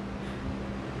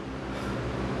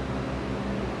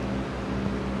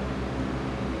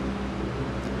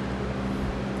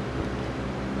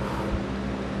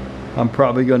 I'm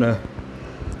probably gonna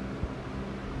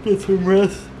get some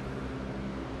rest.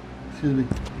 Excuse me.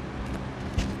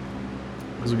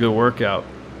 It was a good workout.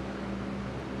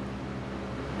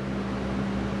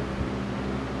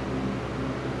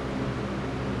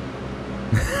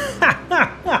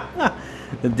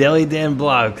 The Daily Dan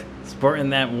blog,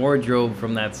 sporting that wardrobe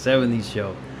from that 70s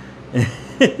show.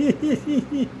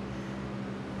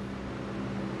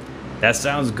 That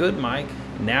sounds good, Mike.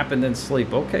 Nap and then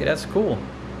sleep. Okay, that's cool.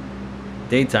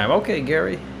 Daytime. Okay,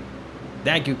 Gary.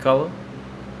 Thank you, Color.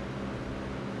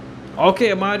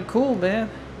 Okay, Ahmad, cool, man.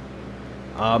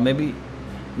 Maybe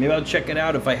I'll check it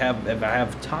out if I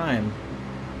have time.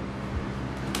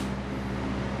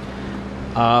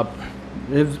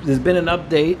 There's been an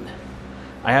update.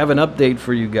 I have an update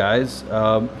for you guys.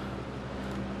 I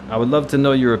would love to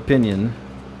know your opinion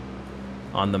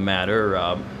on the matter,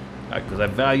 because I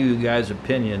value you guys'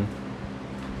 opinion.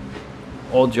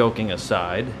 All joking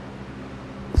aside,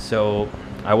 so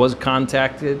I was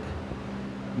contacted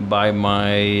by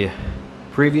my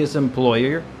previous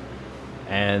employer,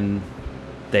 and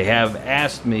they have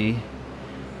asked me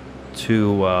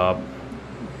to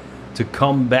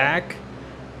come back,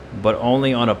 but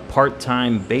only on a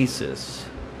part-time basis.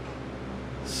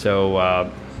 So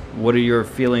what are your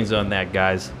feelings on that,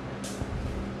 guys?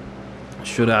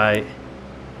 Should I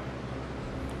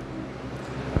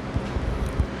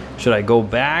go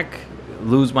back,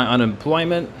 lose my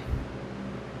unemployment?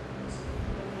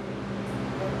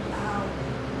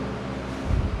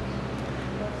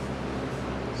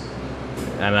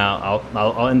 And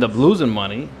I'll end up losing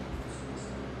money.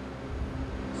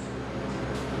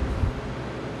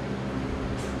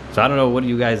 So I don't know. What do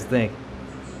you guys think?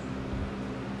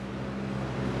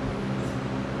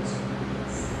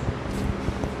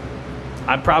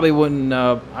 I probably wouldn't.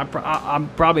 I'm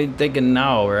probably thinking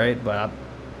no, right? But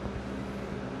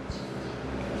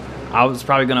I was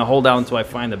probably gonna hold out until I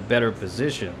find a better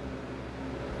position.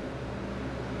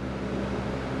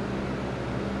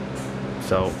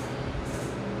 So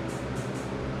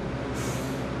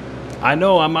I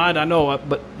know, Ahmad, I know,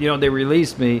 but you know, they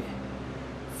released me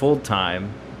full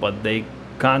time, but they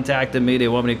contacted me. They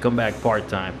want me to come back part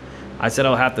time. I said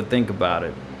I'll have to think about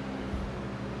it.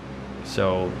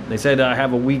 So they said I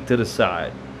have a week to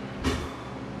decide.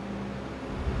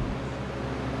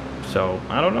 So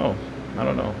I don't know. I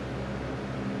don't know.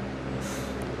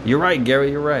 You're right,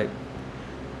 Gary. You're right.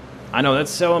 I know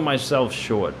that's selling myself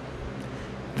short,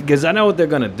 because I know what they're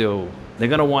gonna do. They're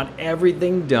gonna want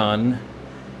everything done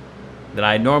that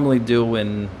I normally do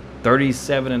in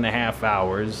 37 and a half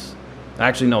hours.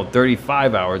 Actually, no,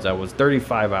 35 hours. I was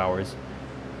 35 hours.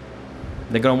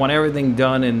 They're gonna want everything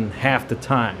done in half the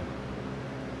time.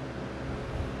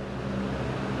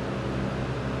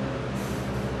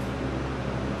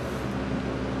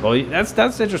 Well,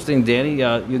 that's interesting, Danny.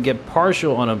 You get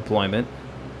partial unemployment,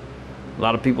 A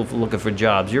lot of people looking for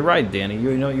jobs. You're right, Danny.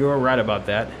 You know, you're right about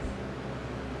that.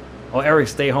 Oh, Eric,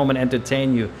 stay home and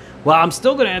entertain you. Well, I'm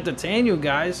still going to entertain you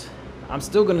guys. I'm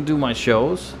still going to do my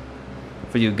shows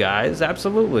for you guys.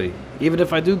 Absolutely. Even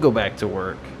if I do go back to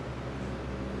work.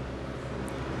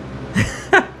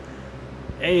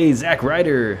 Hey, Zach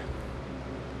Ryder.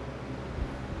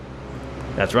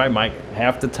 That's right, Mike.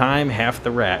 Half the time, half the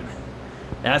rat.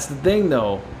 That's the thing,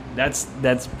 though.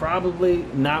 That's probably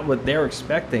not what they're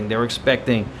expecting. They're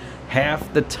expecting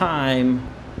half the time,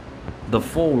 the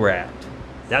full rat.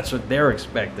 That's what they're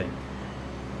expecting.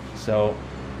 So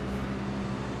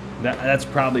that's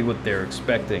probably what they're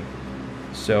expecting.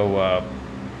 So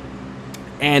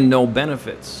and no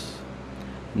benefits,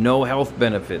 no health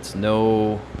benefits,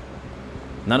 none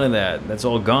of that. That's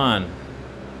all gone.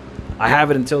 I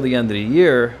have it until the end of the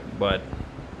year, but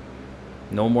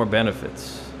no more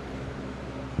benefits.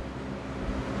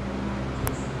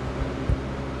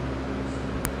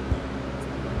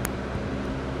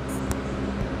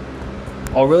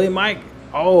 Oh, really, Mike?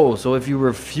 Oh, so if you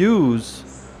refuse,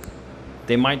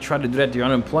 they might try to do that to your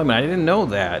unemployment. I didn't know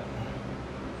that.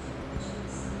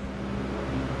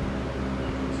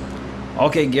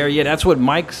 Okay, Gary, yeah, that's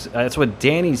what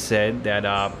Danny said, that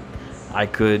I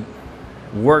could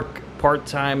work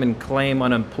part-time and claim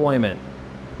unemployment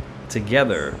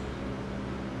together.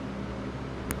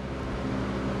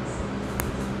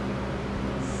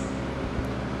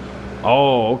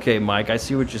 Oh, okay, Mike, I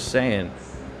see what you're saying.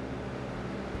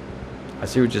 I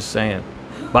see what you're saying.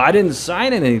 But I didn't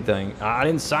sign anything. I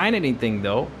didn't sign anything,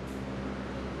 though.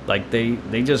 Like,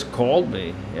 they just called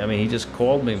me. I mean, he just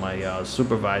called me, my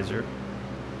supervisor.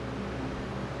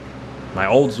 My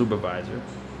old supervisor.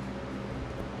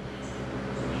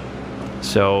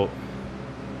 So...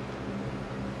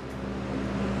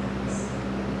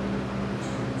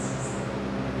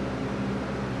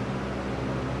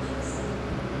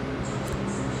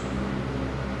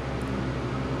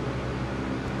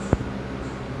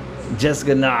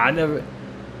 Jessica, nah, I never...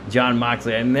 John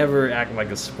Moxley, I never act like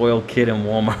a spoiled kid in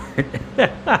Walmart.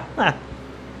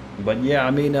 But yeah, I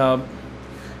mean, I'm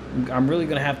really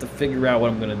going to have to figure out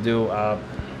what I'm going to do.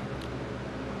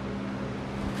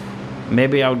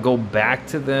 Maybe I would go back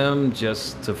to them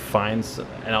just to find...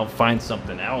 And I'll find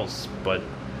something else. But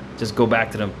just go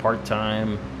back to them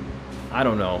part-time. I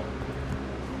don't know.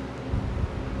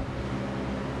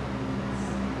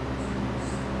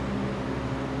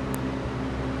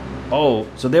 Oh,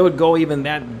 so they would go even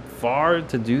that far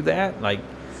to do that? Like,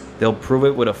 they'll prove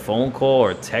it with a phone call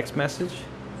or a text message?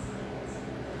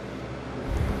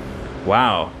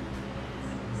 Wow.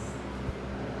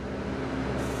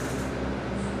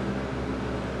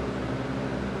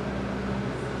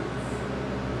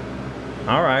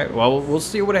 All right. Well, we'll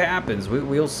see what happens.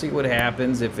 We'll see what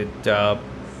happens if it...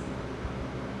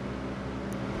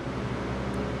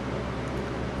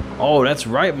 Oh, that's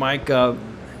right, Mike.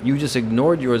 You just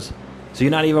ignored yours. So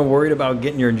you're not even worried about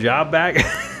getting your job back?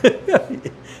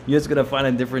 You're just going to find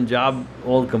a different job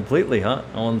all completely, huh?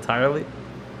 All entirely?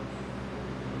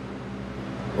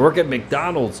 Work at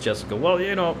McDonald's, Jessica. Well,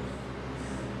 you know...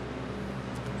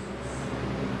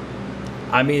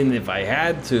 I mean, if I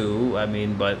had to, I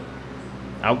mean, but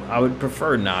I would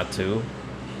prefer not to.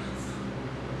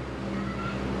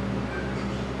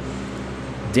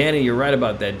 Danny, you're right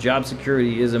about that. Job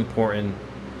security is important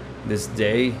this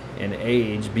day and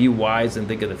age. Be wise and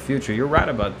think of the future. You're right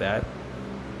about that.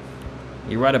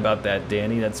 You're right about that,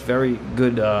 Danny. That's very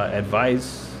good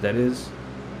advice. That is.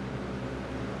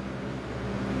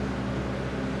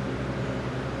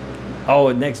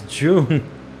 Oh, next June.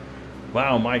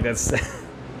 Wow, Mike, that's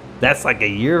that's like a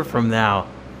year from now.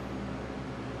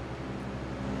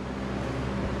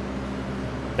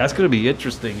 That's gonna be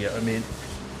interesting. I mean,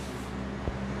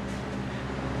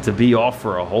 to be off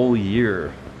for a whole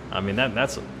year. I mean,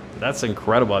 that's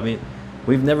incredible. I mean,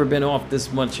 we've never been off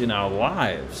this much in our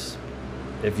lives.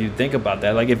 If you think about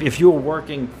that, like if you were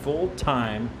working full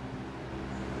time,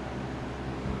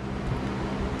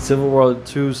 Civil War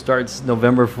II starts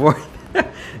November 4th.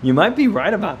 You might be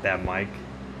right about that, Mike.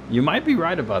 You might be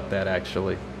right about that,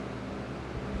 actually.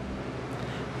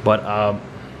 But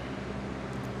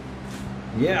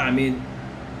yeah, I mean,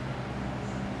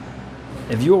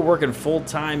 if you were working full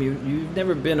time, you've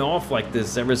never been off like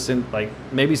this ever since, like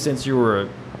maybe since you were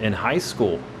in high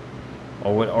school,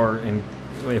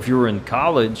 if you were in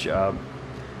college.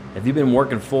 If you've been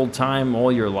working full time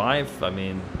all your life, I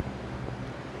mean,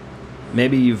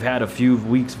 maybe you've had a few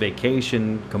weeks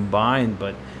vacation combined,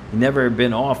 but you've never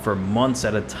been off for months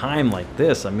at a time like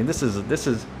this. I mean, this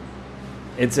is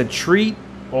it's a treat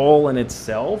all in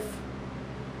itself.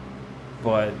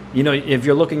 But you know, if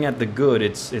you're looking at the good,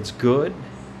 it's good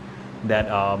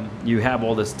that you have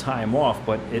all this time off,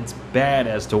 but it's bad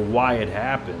as to why it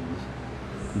happened.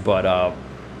 But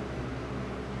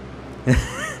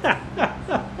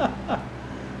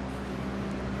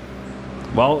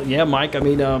well, yeah, Mike. I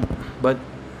mean, but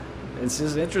it's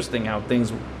just interesting how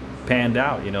things panned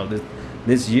out. You know,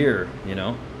 this year. You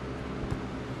know,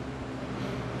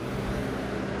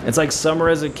 it's like summer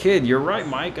as a kid. You're right,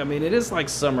 Mike. I mean, it is like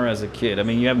summer as a kid. I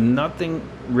mean, you have nothing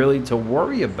really to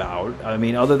worry about. I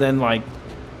mean, other than like,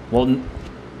 well,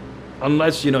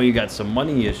 unless you know you got some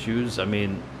money issues. I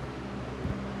mean,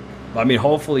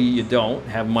 hopefully you don't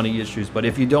have money issues. But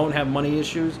if you don't have money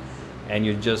issues, and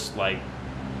you're just like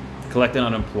collecting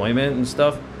unemployment and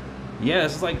stuff, yeah,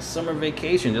 it's like summer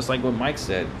vacation, just like what Mike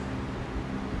said.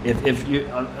 If you,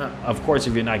 of course,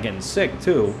 if you're not getting sick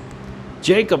too.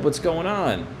 Jacob, what's going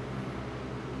on?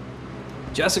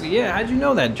 Jessica, yeah, how'd you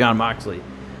know that, John Moxley?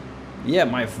 Yeah,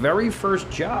 my very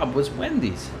first job was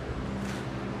Wendy's.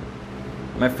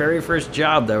 My very first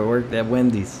job that I worked at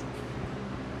Wendy's.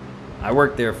 I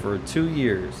worked there for 2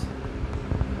 years.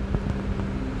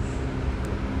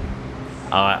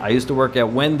 I used to work at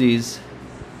Wendy's,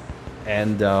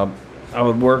 and I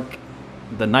would work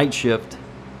the night shift.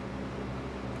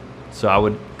 So I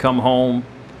would come home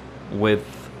with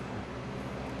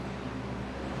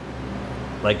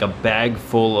like a bag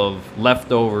full of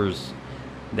leftovers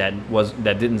that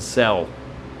didn't sell.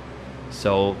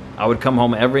 So I would come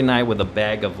home every night with a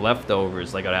bag of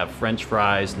leftovers. Like I'd have French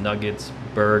fries, nuggets,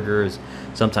 burgers,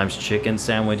 sometimes chicken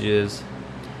sandwiches.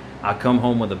 I'd come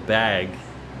home with a bag.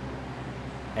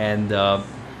 And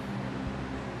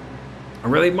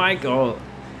really, Mike? Oh,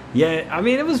 yeah. I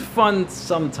mean, it was fun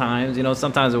sometimes. You know,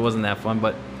 sometimes it wasn't that fun.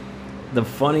 But the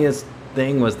funniest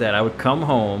thing was that I would come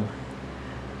home,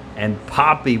 and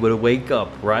Poppy would wake up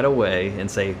right away and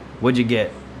say, "What'd you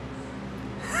get?"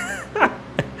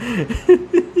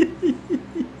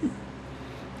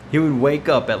 He would wake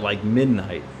up at like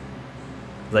midnight,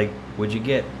 like, "What'd you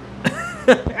get?"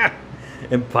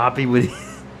 And Poppy would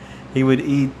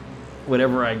eat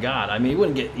whatever I got. I mean, he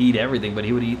wouldn't eat everything, but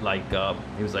he would eat like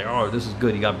he was like, "Oh, this is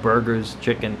good." He got burgers,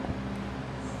 chicken,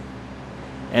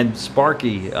 and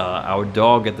Sparky, our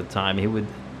dog at the time, he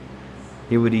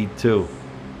would eat too.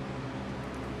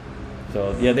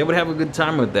 So yeah, they would have a good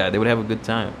time with that. They would have a good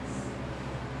time.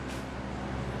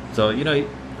 So you know,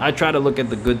 I try to look at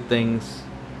the good things,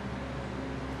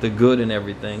 the good in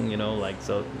everything. You know, like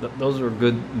so those were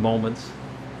good moments.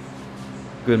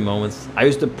 Good moments. I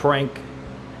used to prank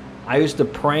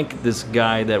this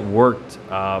guy that worked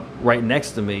right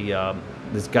next to me.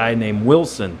 This guy named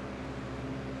Wilson.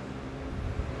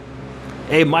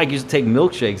 Hey, Mike used to take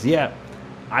milkshakes. Yeah,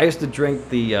 I used to drink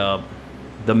the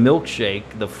milkshake,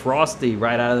 the Frosty,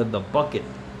 right out of the bucket.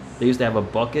 They used to have a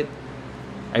bucket.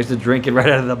 I used to drink it right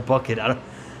out of the bucket. I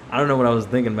don't know what I was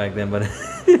thinking back then, but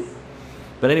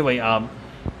but anyway,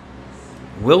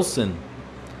 Wilson.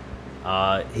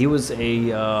 He was a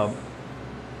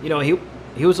you know, he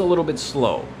was a little bit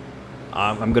slow.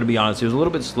 I'm going to be honest. He was a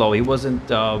little bit slow. He wasn't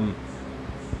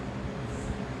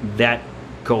that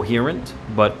coherent,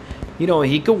 but you know,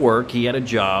 he could work. He had a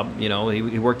job. You know,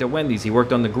 he worked at Wendy's. He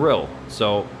worked on the grill.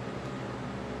 So,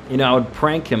 you know, I would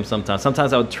prank him sometimes.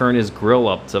 Sometimes I would turn his grill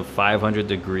up to 500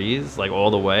 degrees, like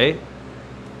all the way.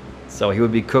 So he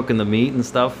would be cooking the meat and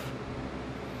stuff.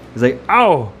 He's like,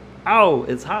 "Ow, ow,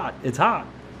 it's hot, it's hot,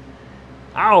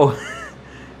 ow,"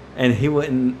 and he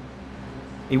wouldn't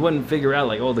figure out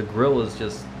like, oh, the grill is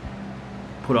just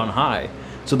put on high.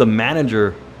 So the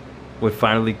manager would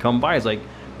finally come by. He's like,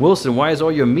 "Wilson, why is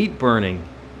all your meat burning?"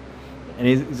 And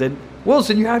he said,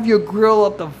 "Wilson, you have your grill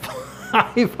up to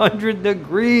 500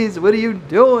 degrees. What are you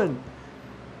doing?"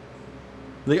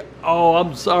 He's like, "Oh,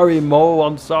 I'm sorry, Mo.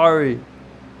 I'm sorry."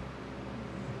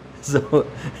 So,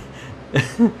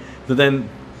 so then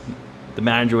the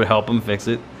manager would help him fix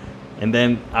it. And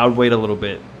then I would wait a little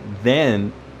bit.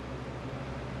 Then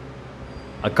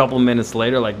a couple minutes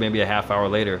later, like maybe a half hour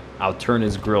later, I'll turn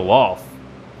his grill off.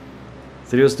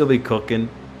 So he'll still be cooking.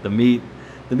 The meat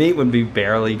would be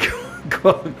barely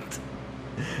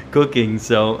cooking.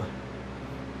 So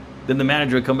then the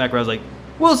manager would come back around. I was like,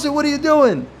 "Wilson, what are you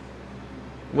doing?"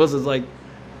 Wilson's like,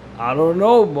 "I don't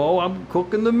know, Mo. I'm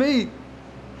cooking the meat."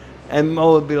 And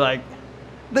Mo would be like,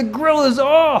 "The grill is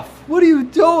off. What are you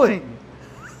doing?"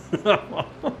 Like,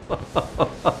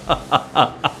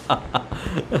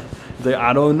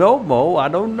 "I don't know, Mo. I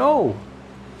don't know."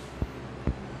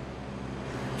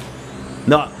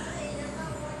 No,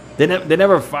 they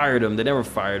never fired him. They never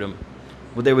fired him.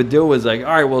 What they would do was like,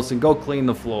 "All right, Wilson, go clean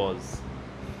the floors."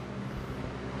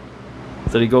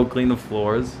 So they go clean the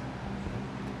floors.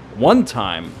 One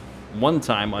time,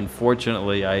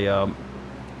 unfortunately, I'd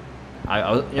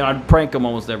prank him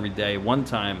almost every day. One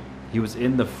time, he was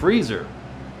in the freezer.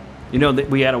 You know,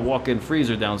 we had a walk-in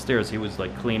freezer downstairs. He was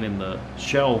like cleaning the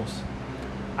shelves.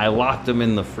 I locked him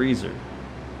in the freezer.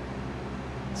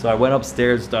 So I went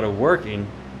upstairs, started working,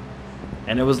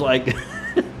 and it was like,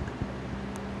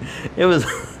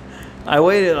 I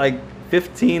waited like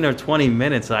 15 or 20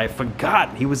 minutes. And I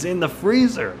forgot he was in the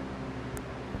freezer.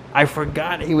 I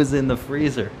forgot he was in the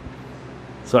freezer.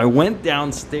 So I went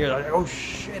downstairs. Oh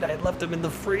shit, I left him in the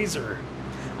freezer.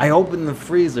 I opened the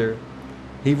freezer.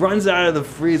 He runs out of the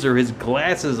freezer. His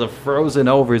glasses are frozen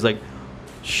over. He's like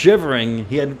shivering.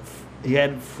 He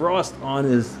had frost on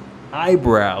his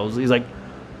eyebrows. He's like,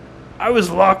 I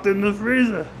was locked in the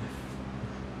freezer.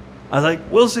 I was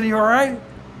like, Wilson, you all right?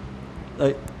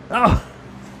 Like, oh.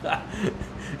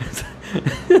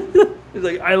 He's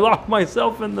like, I locked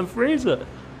myself in the freezer.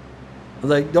 I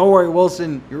was like, don't worry,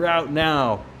 Wilson, you're out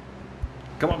now.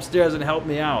 Come upstairs and help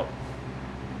me out.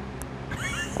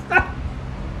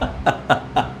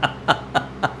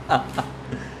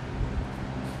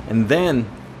 And then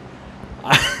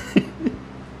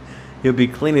he'll be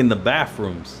cleaning the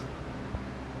bathrooms.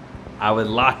 I would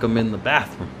lock him in the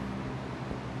bathroom.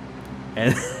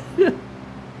 And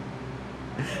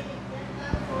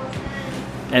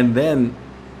and then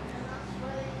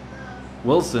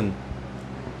Wilson,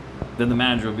 then the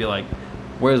manager would be like,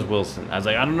 where's Wilson? I was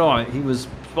like, I don't know. He was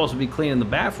supposed to be cleaning the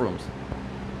bathrooms.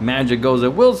 Manager goes,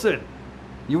 Wilson,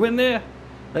 you in there?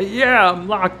 Like, yeah, I'm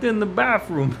locked in the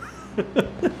bathroom.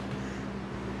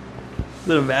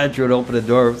 Then the manager would open the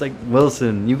door. It was like,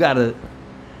 Wilson, you gotta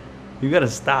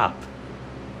stop.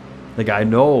 Like, I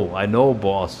know,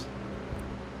 boss.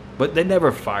 But they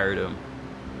never fired him.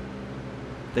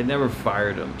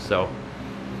 So,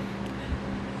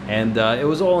 and it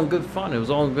was all in good fun.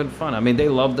 I mean, they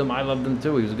loved him. I loved him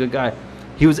too. He was a good guy.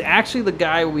 He was actually the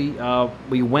guy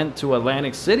we went to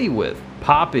Atlantic City with.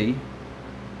 Poppy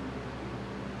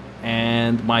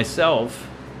and myself.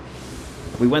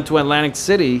 We went to Atlantic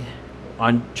City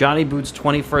on Johnny Boots'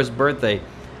 21st birthday.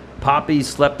 Poppy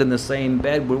slept in the same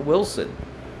bed with Wilson.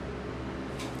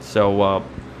 So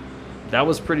that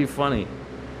was pretty funny,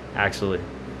 actually.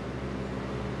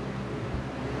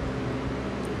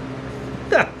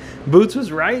 Boots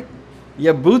was right.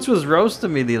 Yeah, Boots was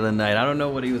roasting me the other night. I don't know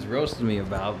what he was roasting me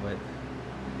about, but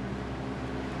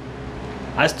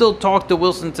I still talk to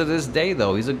Wilson to this day,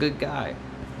 though. He's a good guy.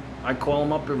 I call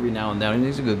him up every now and then, and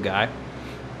he's a good guy.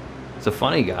 He's a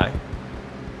funny guy.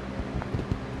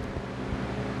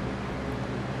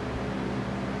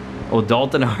 Oh,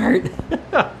 Dalton Hart.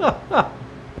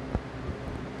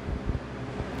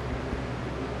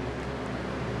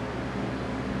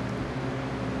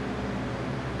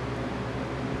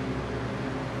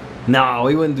 No,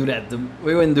 we wouldn't do that.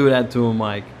 We wouldn't do that to him,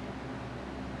 Mike.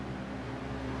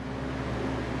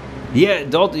 Yeah,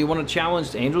 Dalton, you want to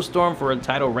challenge Angel Storm for a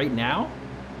title right now?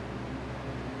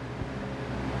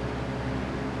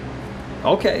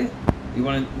 Okay. You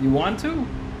want to?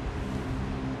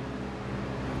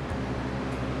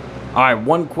 All right,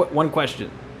 one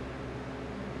question.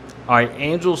 All right,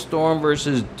 Angel Storm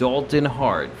versus Dalton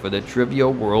Hart for the Trivia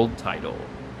World title.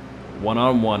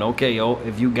 1-on-1. Okay, yo,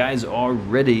 if you guys are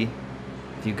ready.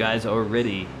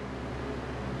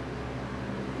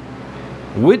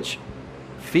 Which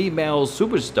female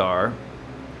superstar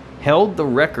held the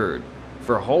record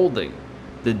for holding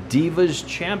the Divas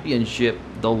Championship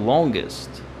the longest?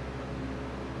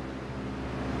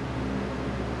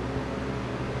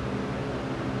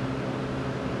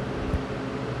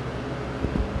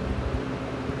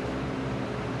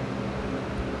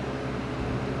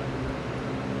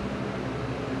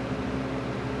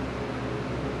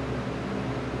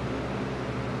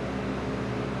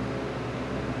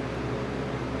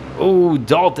 Oh,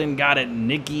 Dalton got it.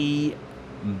 Nikki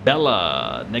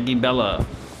Bella.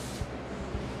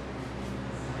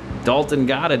 Dalton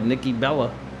got it. Nikki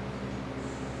Bella.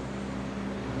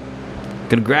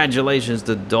 Congratulations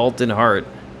to Dalton Hart.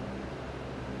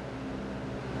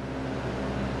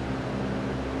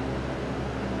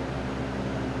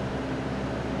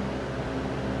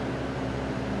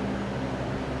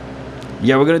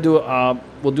 Yeah, we're gonna do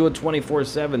we'll do a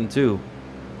 24/7 too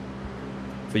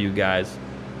for you guys.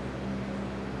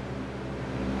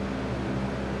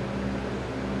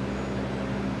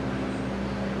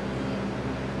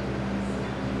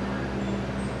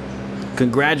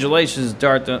 Congratulations,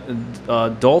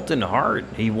 Dalton Hart.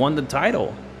 He won the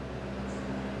title.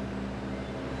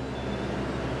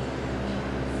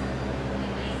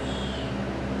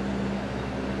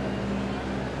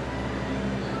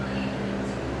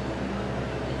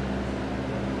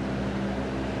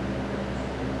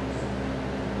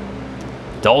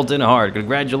 Dalton Hart,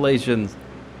 congratulations.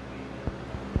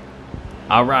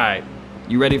 All right,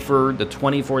 you ready for the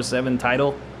 24/7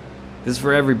 title? This is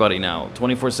for everybody now.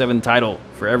 24/7 title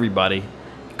for everybody.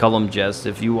 Cullum Jess,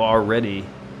 if you are ready.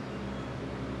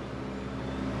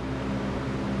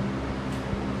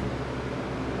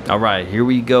 All right, here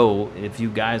we go. If you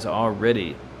guys are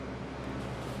ready.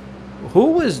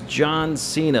 Who was John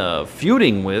Cena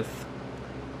feuding with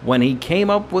when he came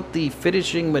up with the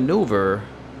finishing maneuver,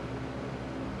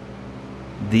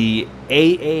 the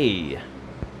AA,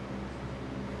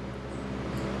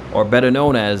 or better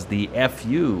known as the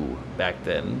FU back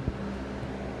then?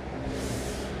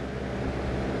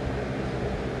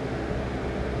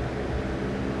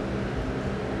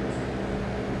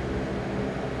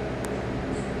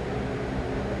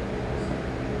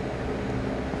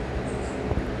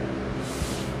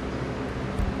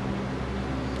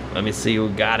 Let me see who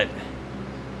got it.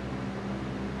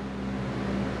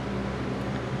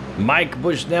 Mike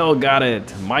Bushnell got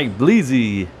it. Mike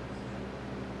Bleezy.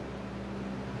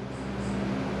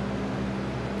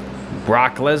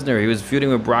 Brock Lesnar. He was feuding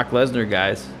with Brock Lesnar,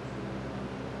 guys.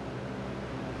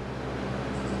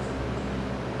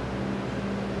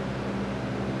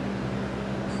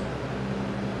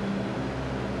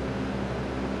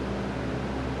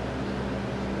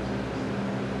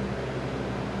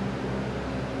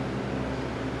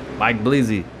 Mike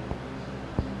Bleezy.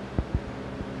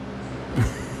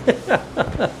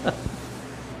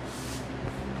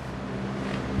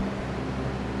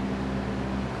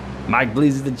 Mike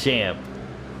Bleezy the champ.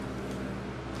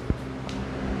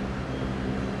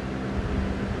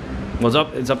 Well,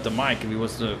 it's up to Mike if he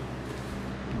wants to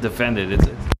defend it.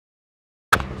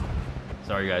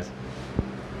 Sorry, guys.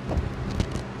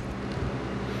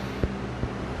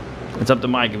 It's up to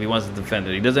Mike if he wants to defend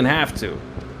it. He doesn't have to.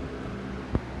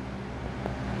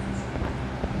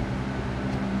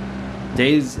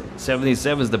 Days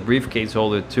 77 is the briefcase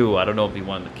holder too. I don't know if he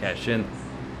wanted to cash in.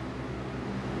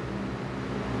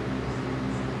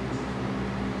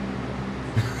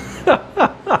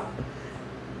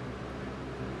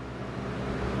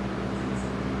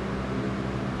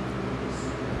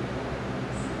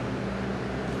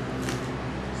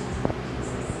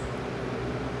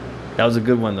 That was a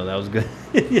good one though. That was good.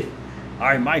 All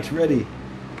right, Mike's ready.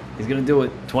 He's gonna do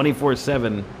it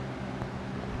 24/7.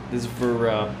 This is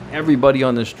for everybody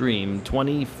on the stream.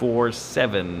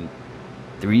 24/7,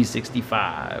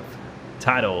 365.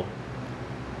 Title.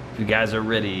 If you guys are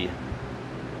ready.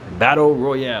 Battle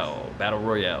Royale. Battle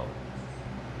Royale.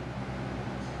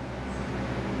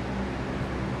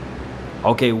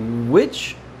 Okay,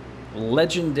 which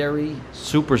legendary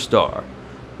superstar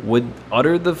would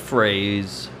utter the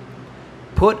phrase,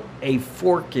 "Put a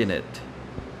fork in it"?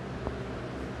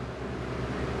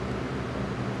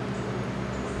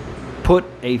 Put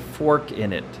a fork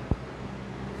in it.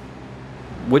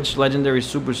 Which legendary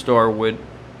superstar would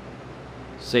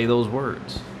say those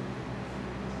words?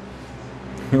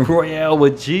 Royale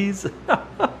with cheese?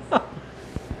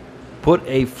 Put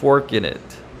a fork in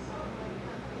it.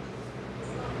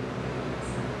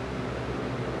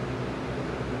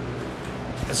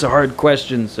 That's a hard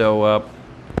question, so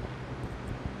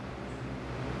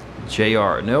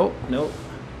JR. Nope, nope.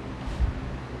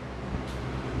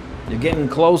 You're getting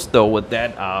close though with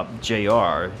that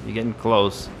JR. You're getting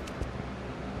close.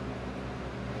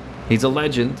 He's a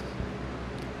legend.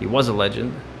 He was a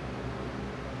legend.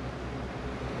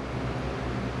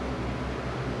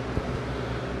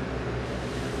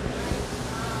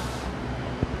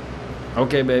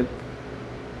 Okay, babe.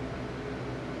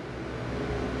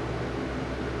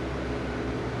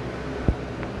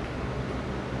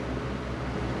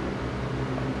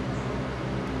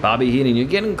 Bobby Heenan, you're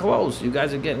getting close. You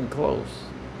guys are getting close.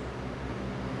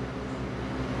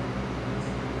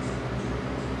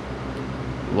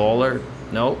 Lawler,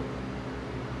 nope.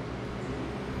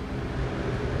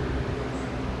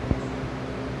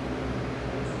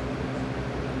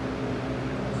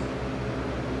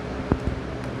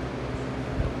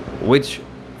 Which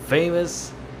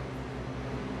famous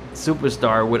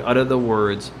superstar would utter the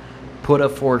words, "Put a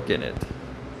fork in it"?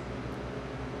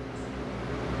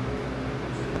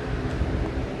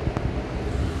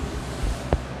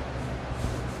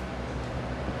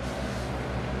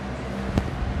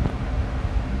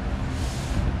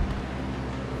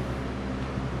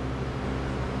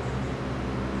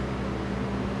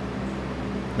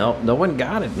 No, no one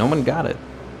got it. No one got it.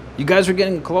 You guys are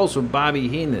getting close with Bobby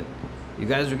Heenan. You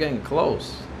guys are getting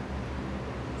close.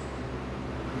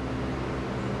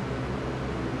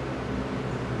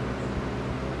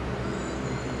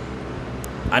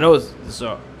 I know it's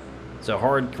a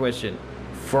hard question.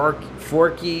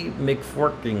 Forky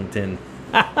McForkington.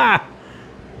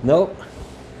 Nope.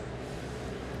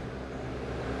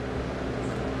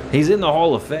 He's in the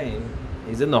Hall of Fame.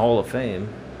 He's in the Hall of Fame.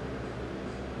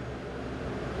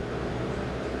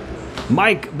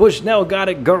 Mike Bushnell got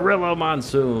it. Gorilla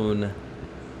Monsoon.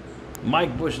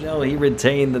 Mike Bushnell, he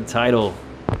retained the title.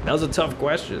 That was a tough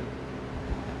question.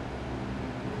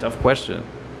 Tough question.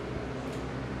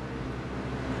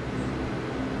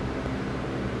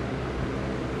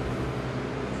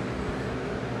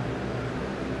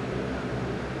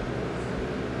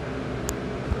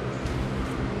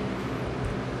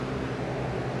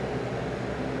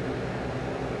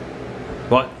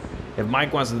 But if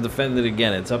Mike wants to defend it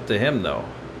again, it's up to him, though.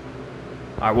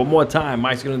 All right, one more time.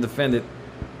 Mike's going to defend it.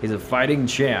 He's a fighting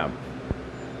champ.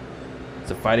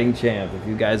 It's a fighting champ. If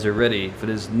you guys are ready for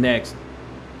this next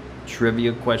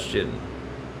trivia question.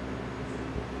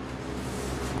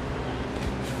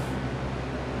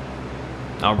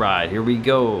 All right, here we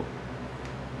go.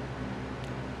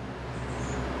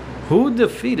 Who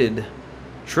defeated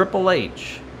Triple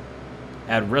H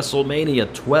at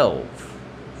WrestleMania 12?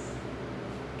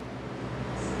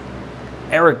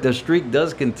 Eric, the streak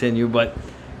does continue, but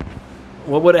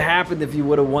what would have happened if you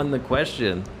would have won the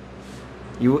question?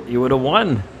 You would have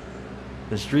won.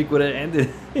 The streak would have ended.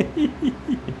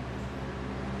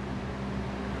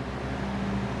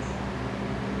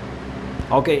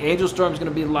 Okay, Angel Storm's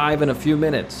going to be live in a few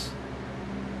minutes.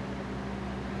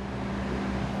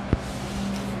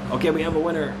 Okay, we have a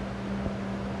winner.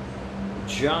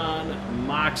 John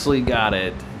Moxley got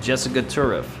it. Jessica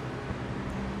Turif.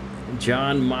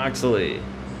 John Moxley.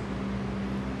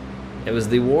 It was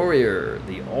the Warrior,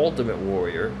 the Ultimate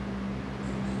Warrior.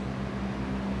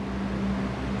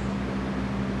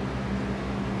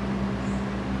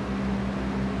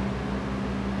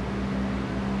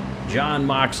 John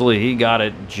Moxley, he got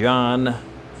it. John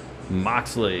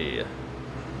Moxley.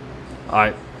 All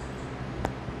right.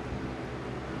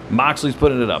 Moxley's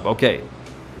putting it up. Okay.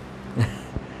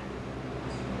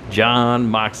 John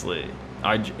Moxley.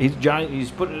 All right,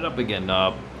 he's putting it up again.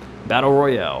 Battle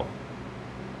Royale.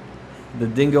 The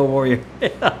Dingo Warrior.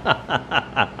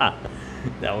 that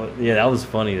was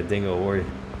funny. The Dingo Warrior.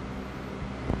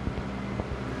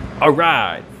 All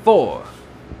right, for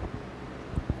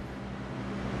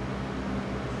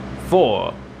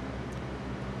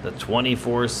the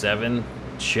 24/7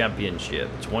 championship.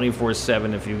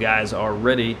 24/7. If you guys are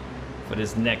ready for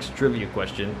this next trivia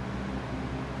question.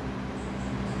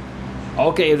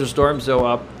 Okay, Angel Storm.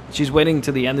 So she's waiting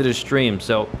to the end of the stream.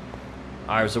 So,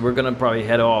 all right. So we're gonna probably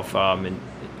head off. And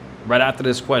right after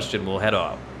this question, we'll head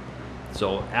off.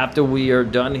 So after we are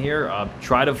done here,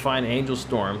 try to find Angel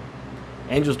Storm.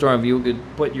 Angel Storm, if you could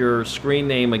put your screen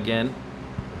name again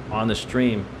on the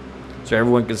stream, so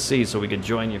everyone can see, so we can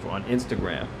join you on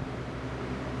Instagram.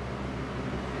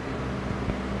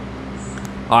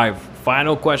 All right.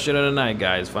 Final question of the night,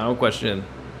 guys. Final question.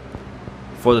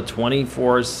 For the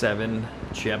 24/7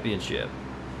 championship.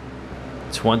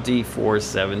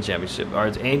 24/7 championship. All right,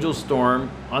 it's Angel Storm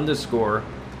 _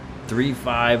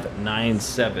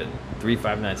 3597.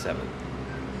 3597.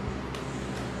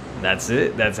 That's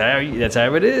it. That's how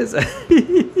it is.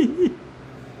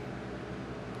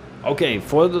 Okay,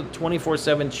 for the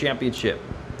 24/7 championship.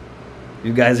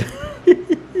 You guys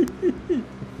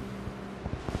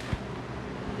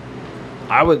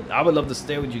I would love to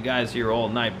stay with you guys here all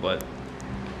night, but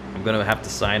I'm gonna have to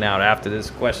sign out after this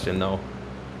question, though.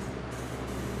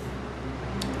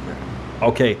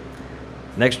 Okay,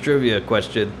 next trivia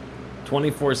question.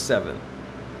 24/7.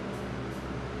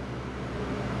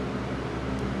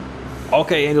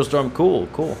 Okay, Angel Storm,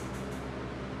 cool.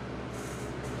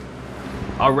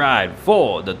 All right,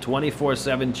 for the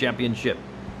 24/7 championship.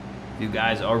 You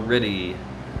guys are ready.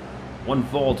 One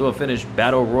fall to a finish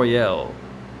battle royale.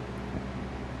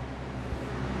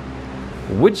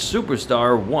 Which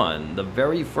superstar won the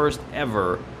very first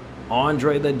ever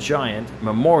Andre the Giant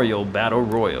Memorial Battle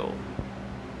Royal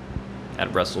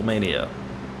at WrestleMania?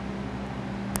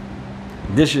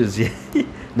 Dishes.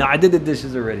 No, I did the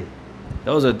dishes already.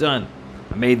 Those are done.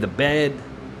 I made the bed.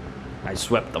 I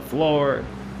swept the floor.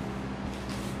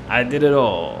 I did it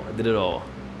all.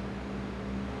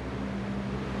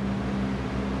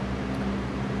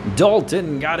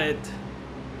 Dalton got it.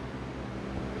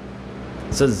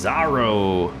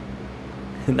 Cesaro.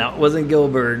 That wasn't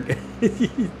Gilbert.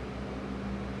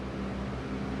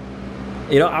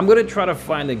 You know, I'm going to try to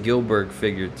find a Gilbert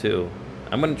figure, too.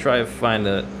 I'm going to try to find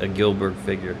a Gilbert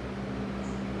figure.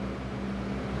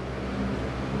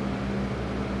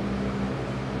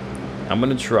 I'm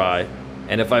going to try.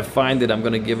 And if I find it, I'm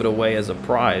going to give it away as a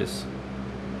prize.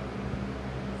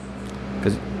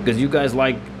 Because you guys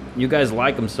like You guys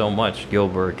like him so much,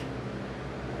 Gilbert.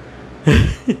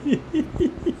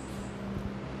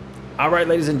 All right,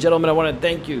 ladies and gentlemen, I want to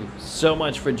thank you so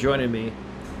much for joining me.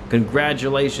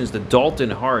 Congratulations to Dalton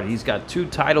Hart. He's got 2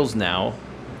 titles now.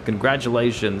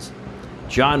 Congratulations.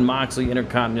 John Moxley,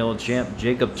 Intercontinental Champ.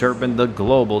 Jacob Turpin, the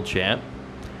Global Champ.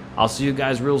 I'll see you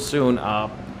guys real soon.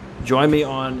 Join me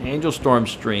on Angel Storm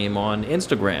stream on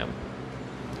Instagram.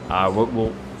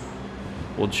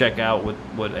 We'll check out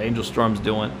what Angel Storm's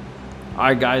doing. All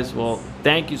right, guys. Well,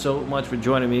 thank you so much for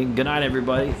joining me. Good night,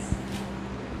 everybody.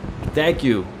 Thank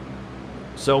you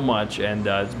so much, and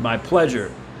it's my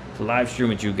pleasure to live stream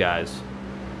with you guys.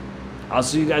 I'll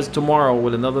see you guys tomorrow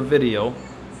with another video.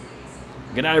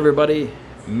 Good night, everybody.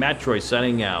 Matt Troy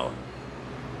signing out.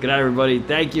 Good night, everybody.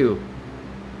 Thank you.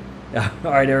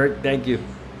 All right, Eric. Thank you.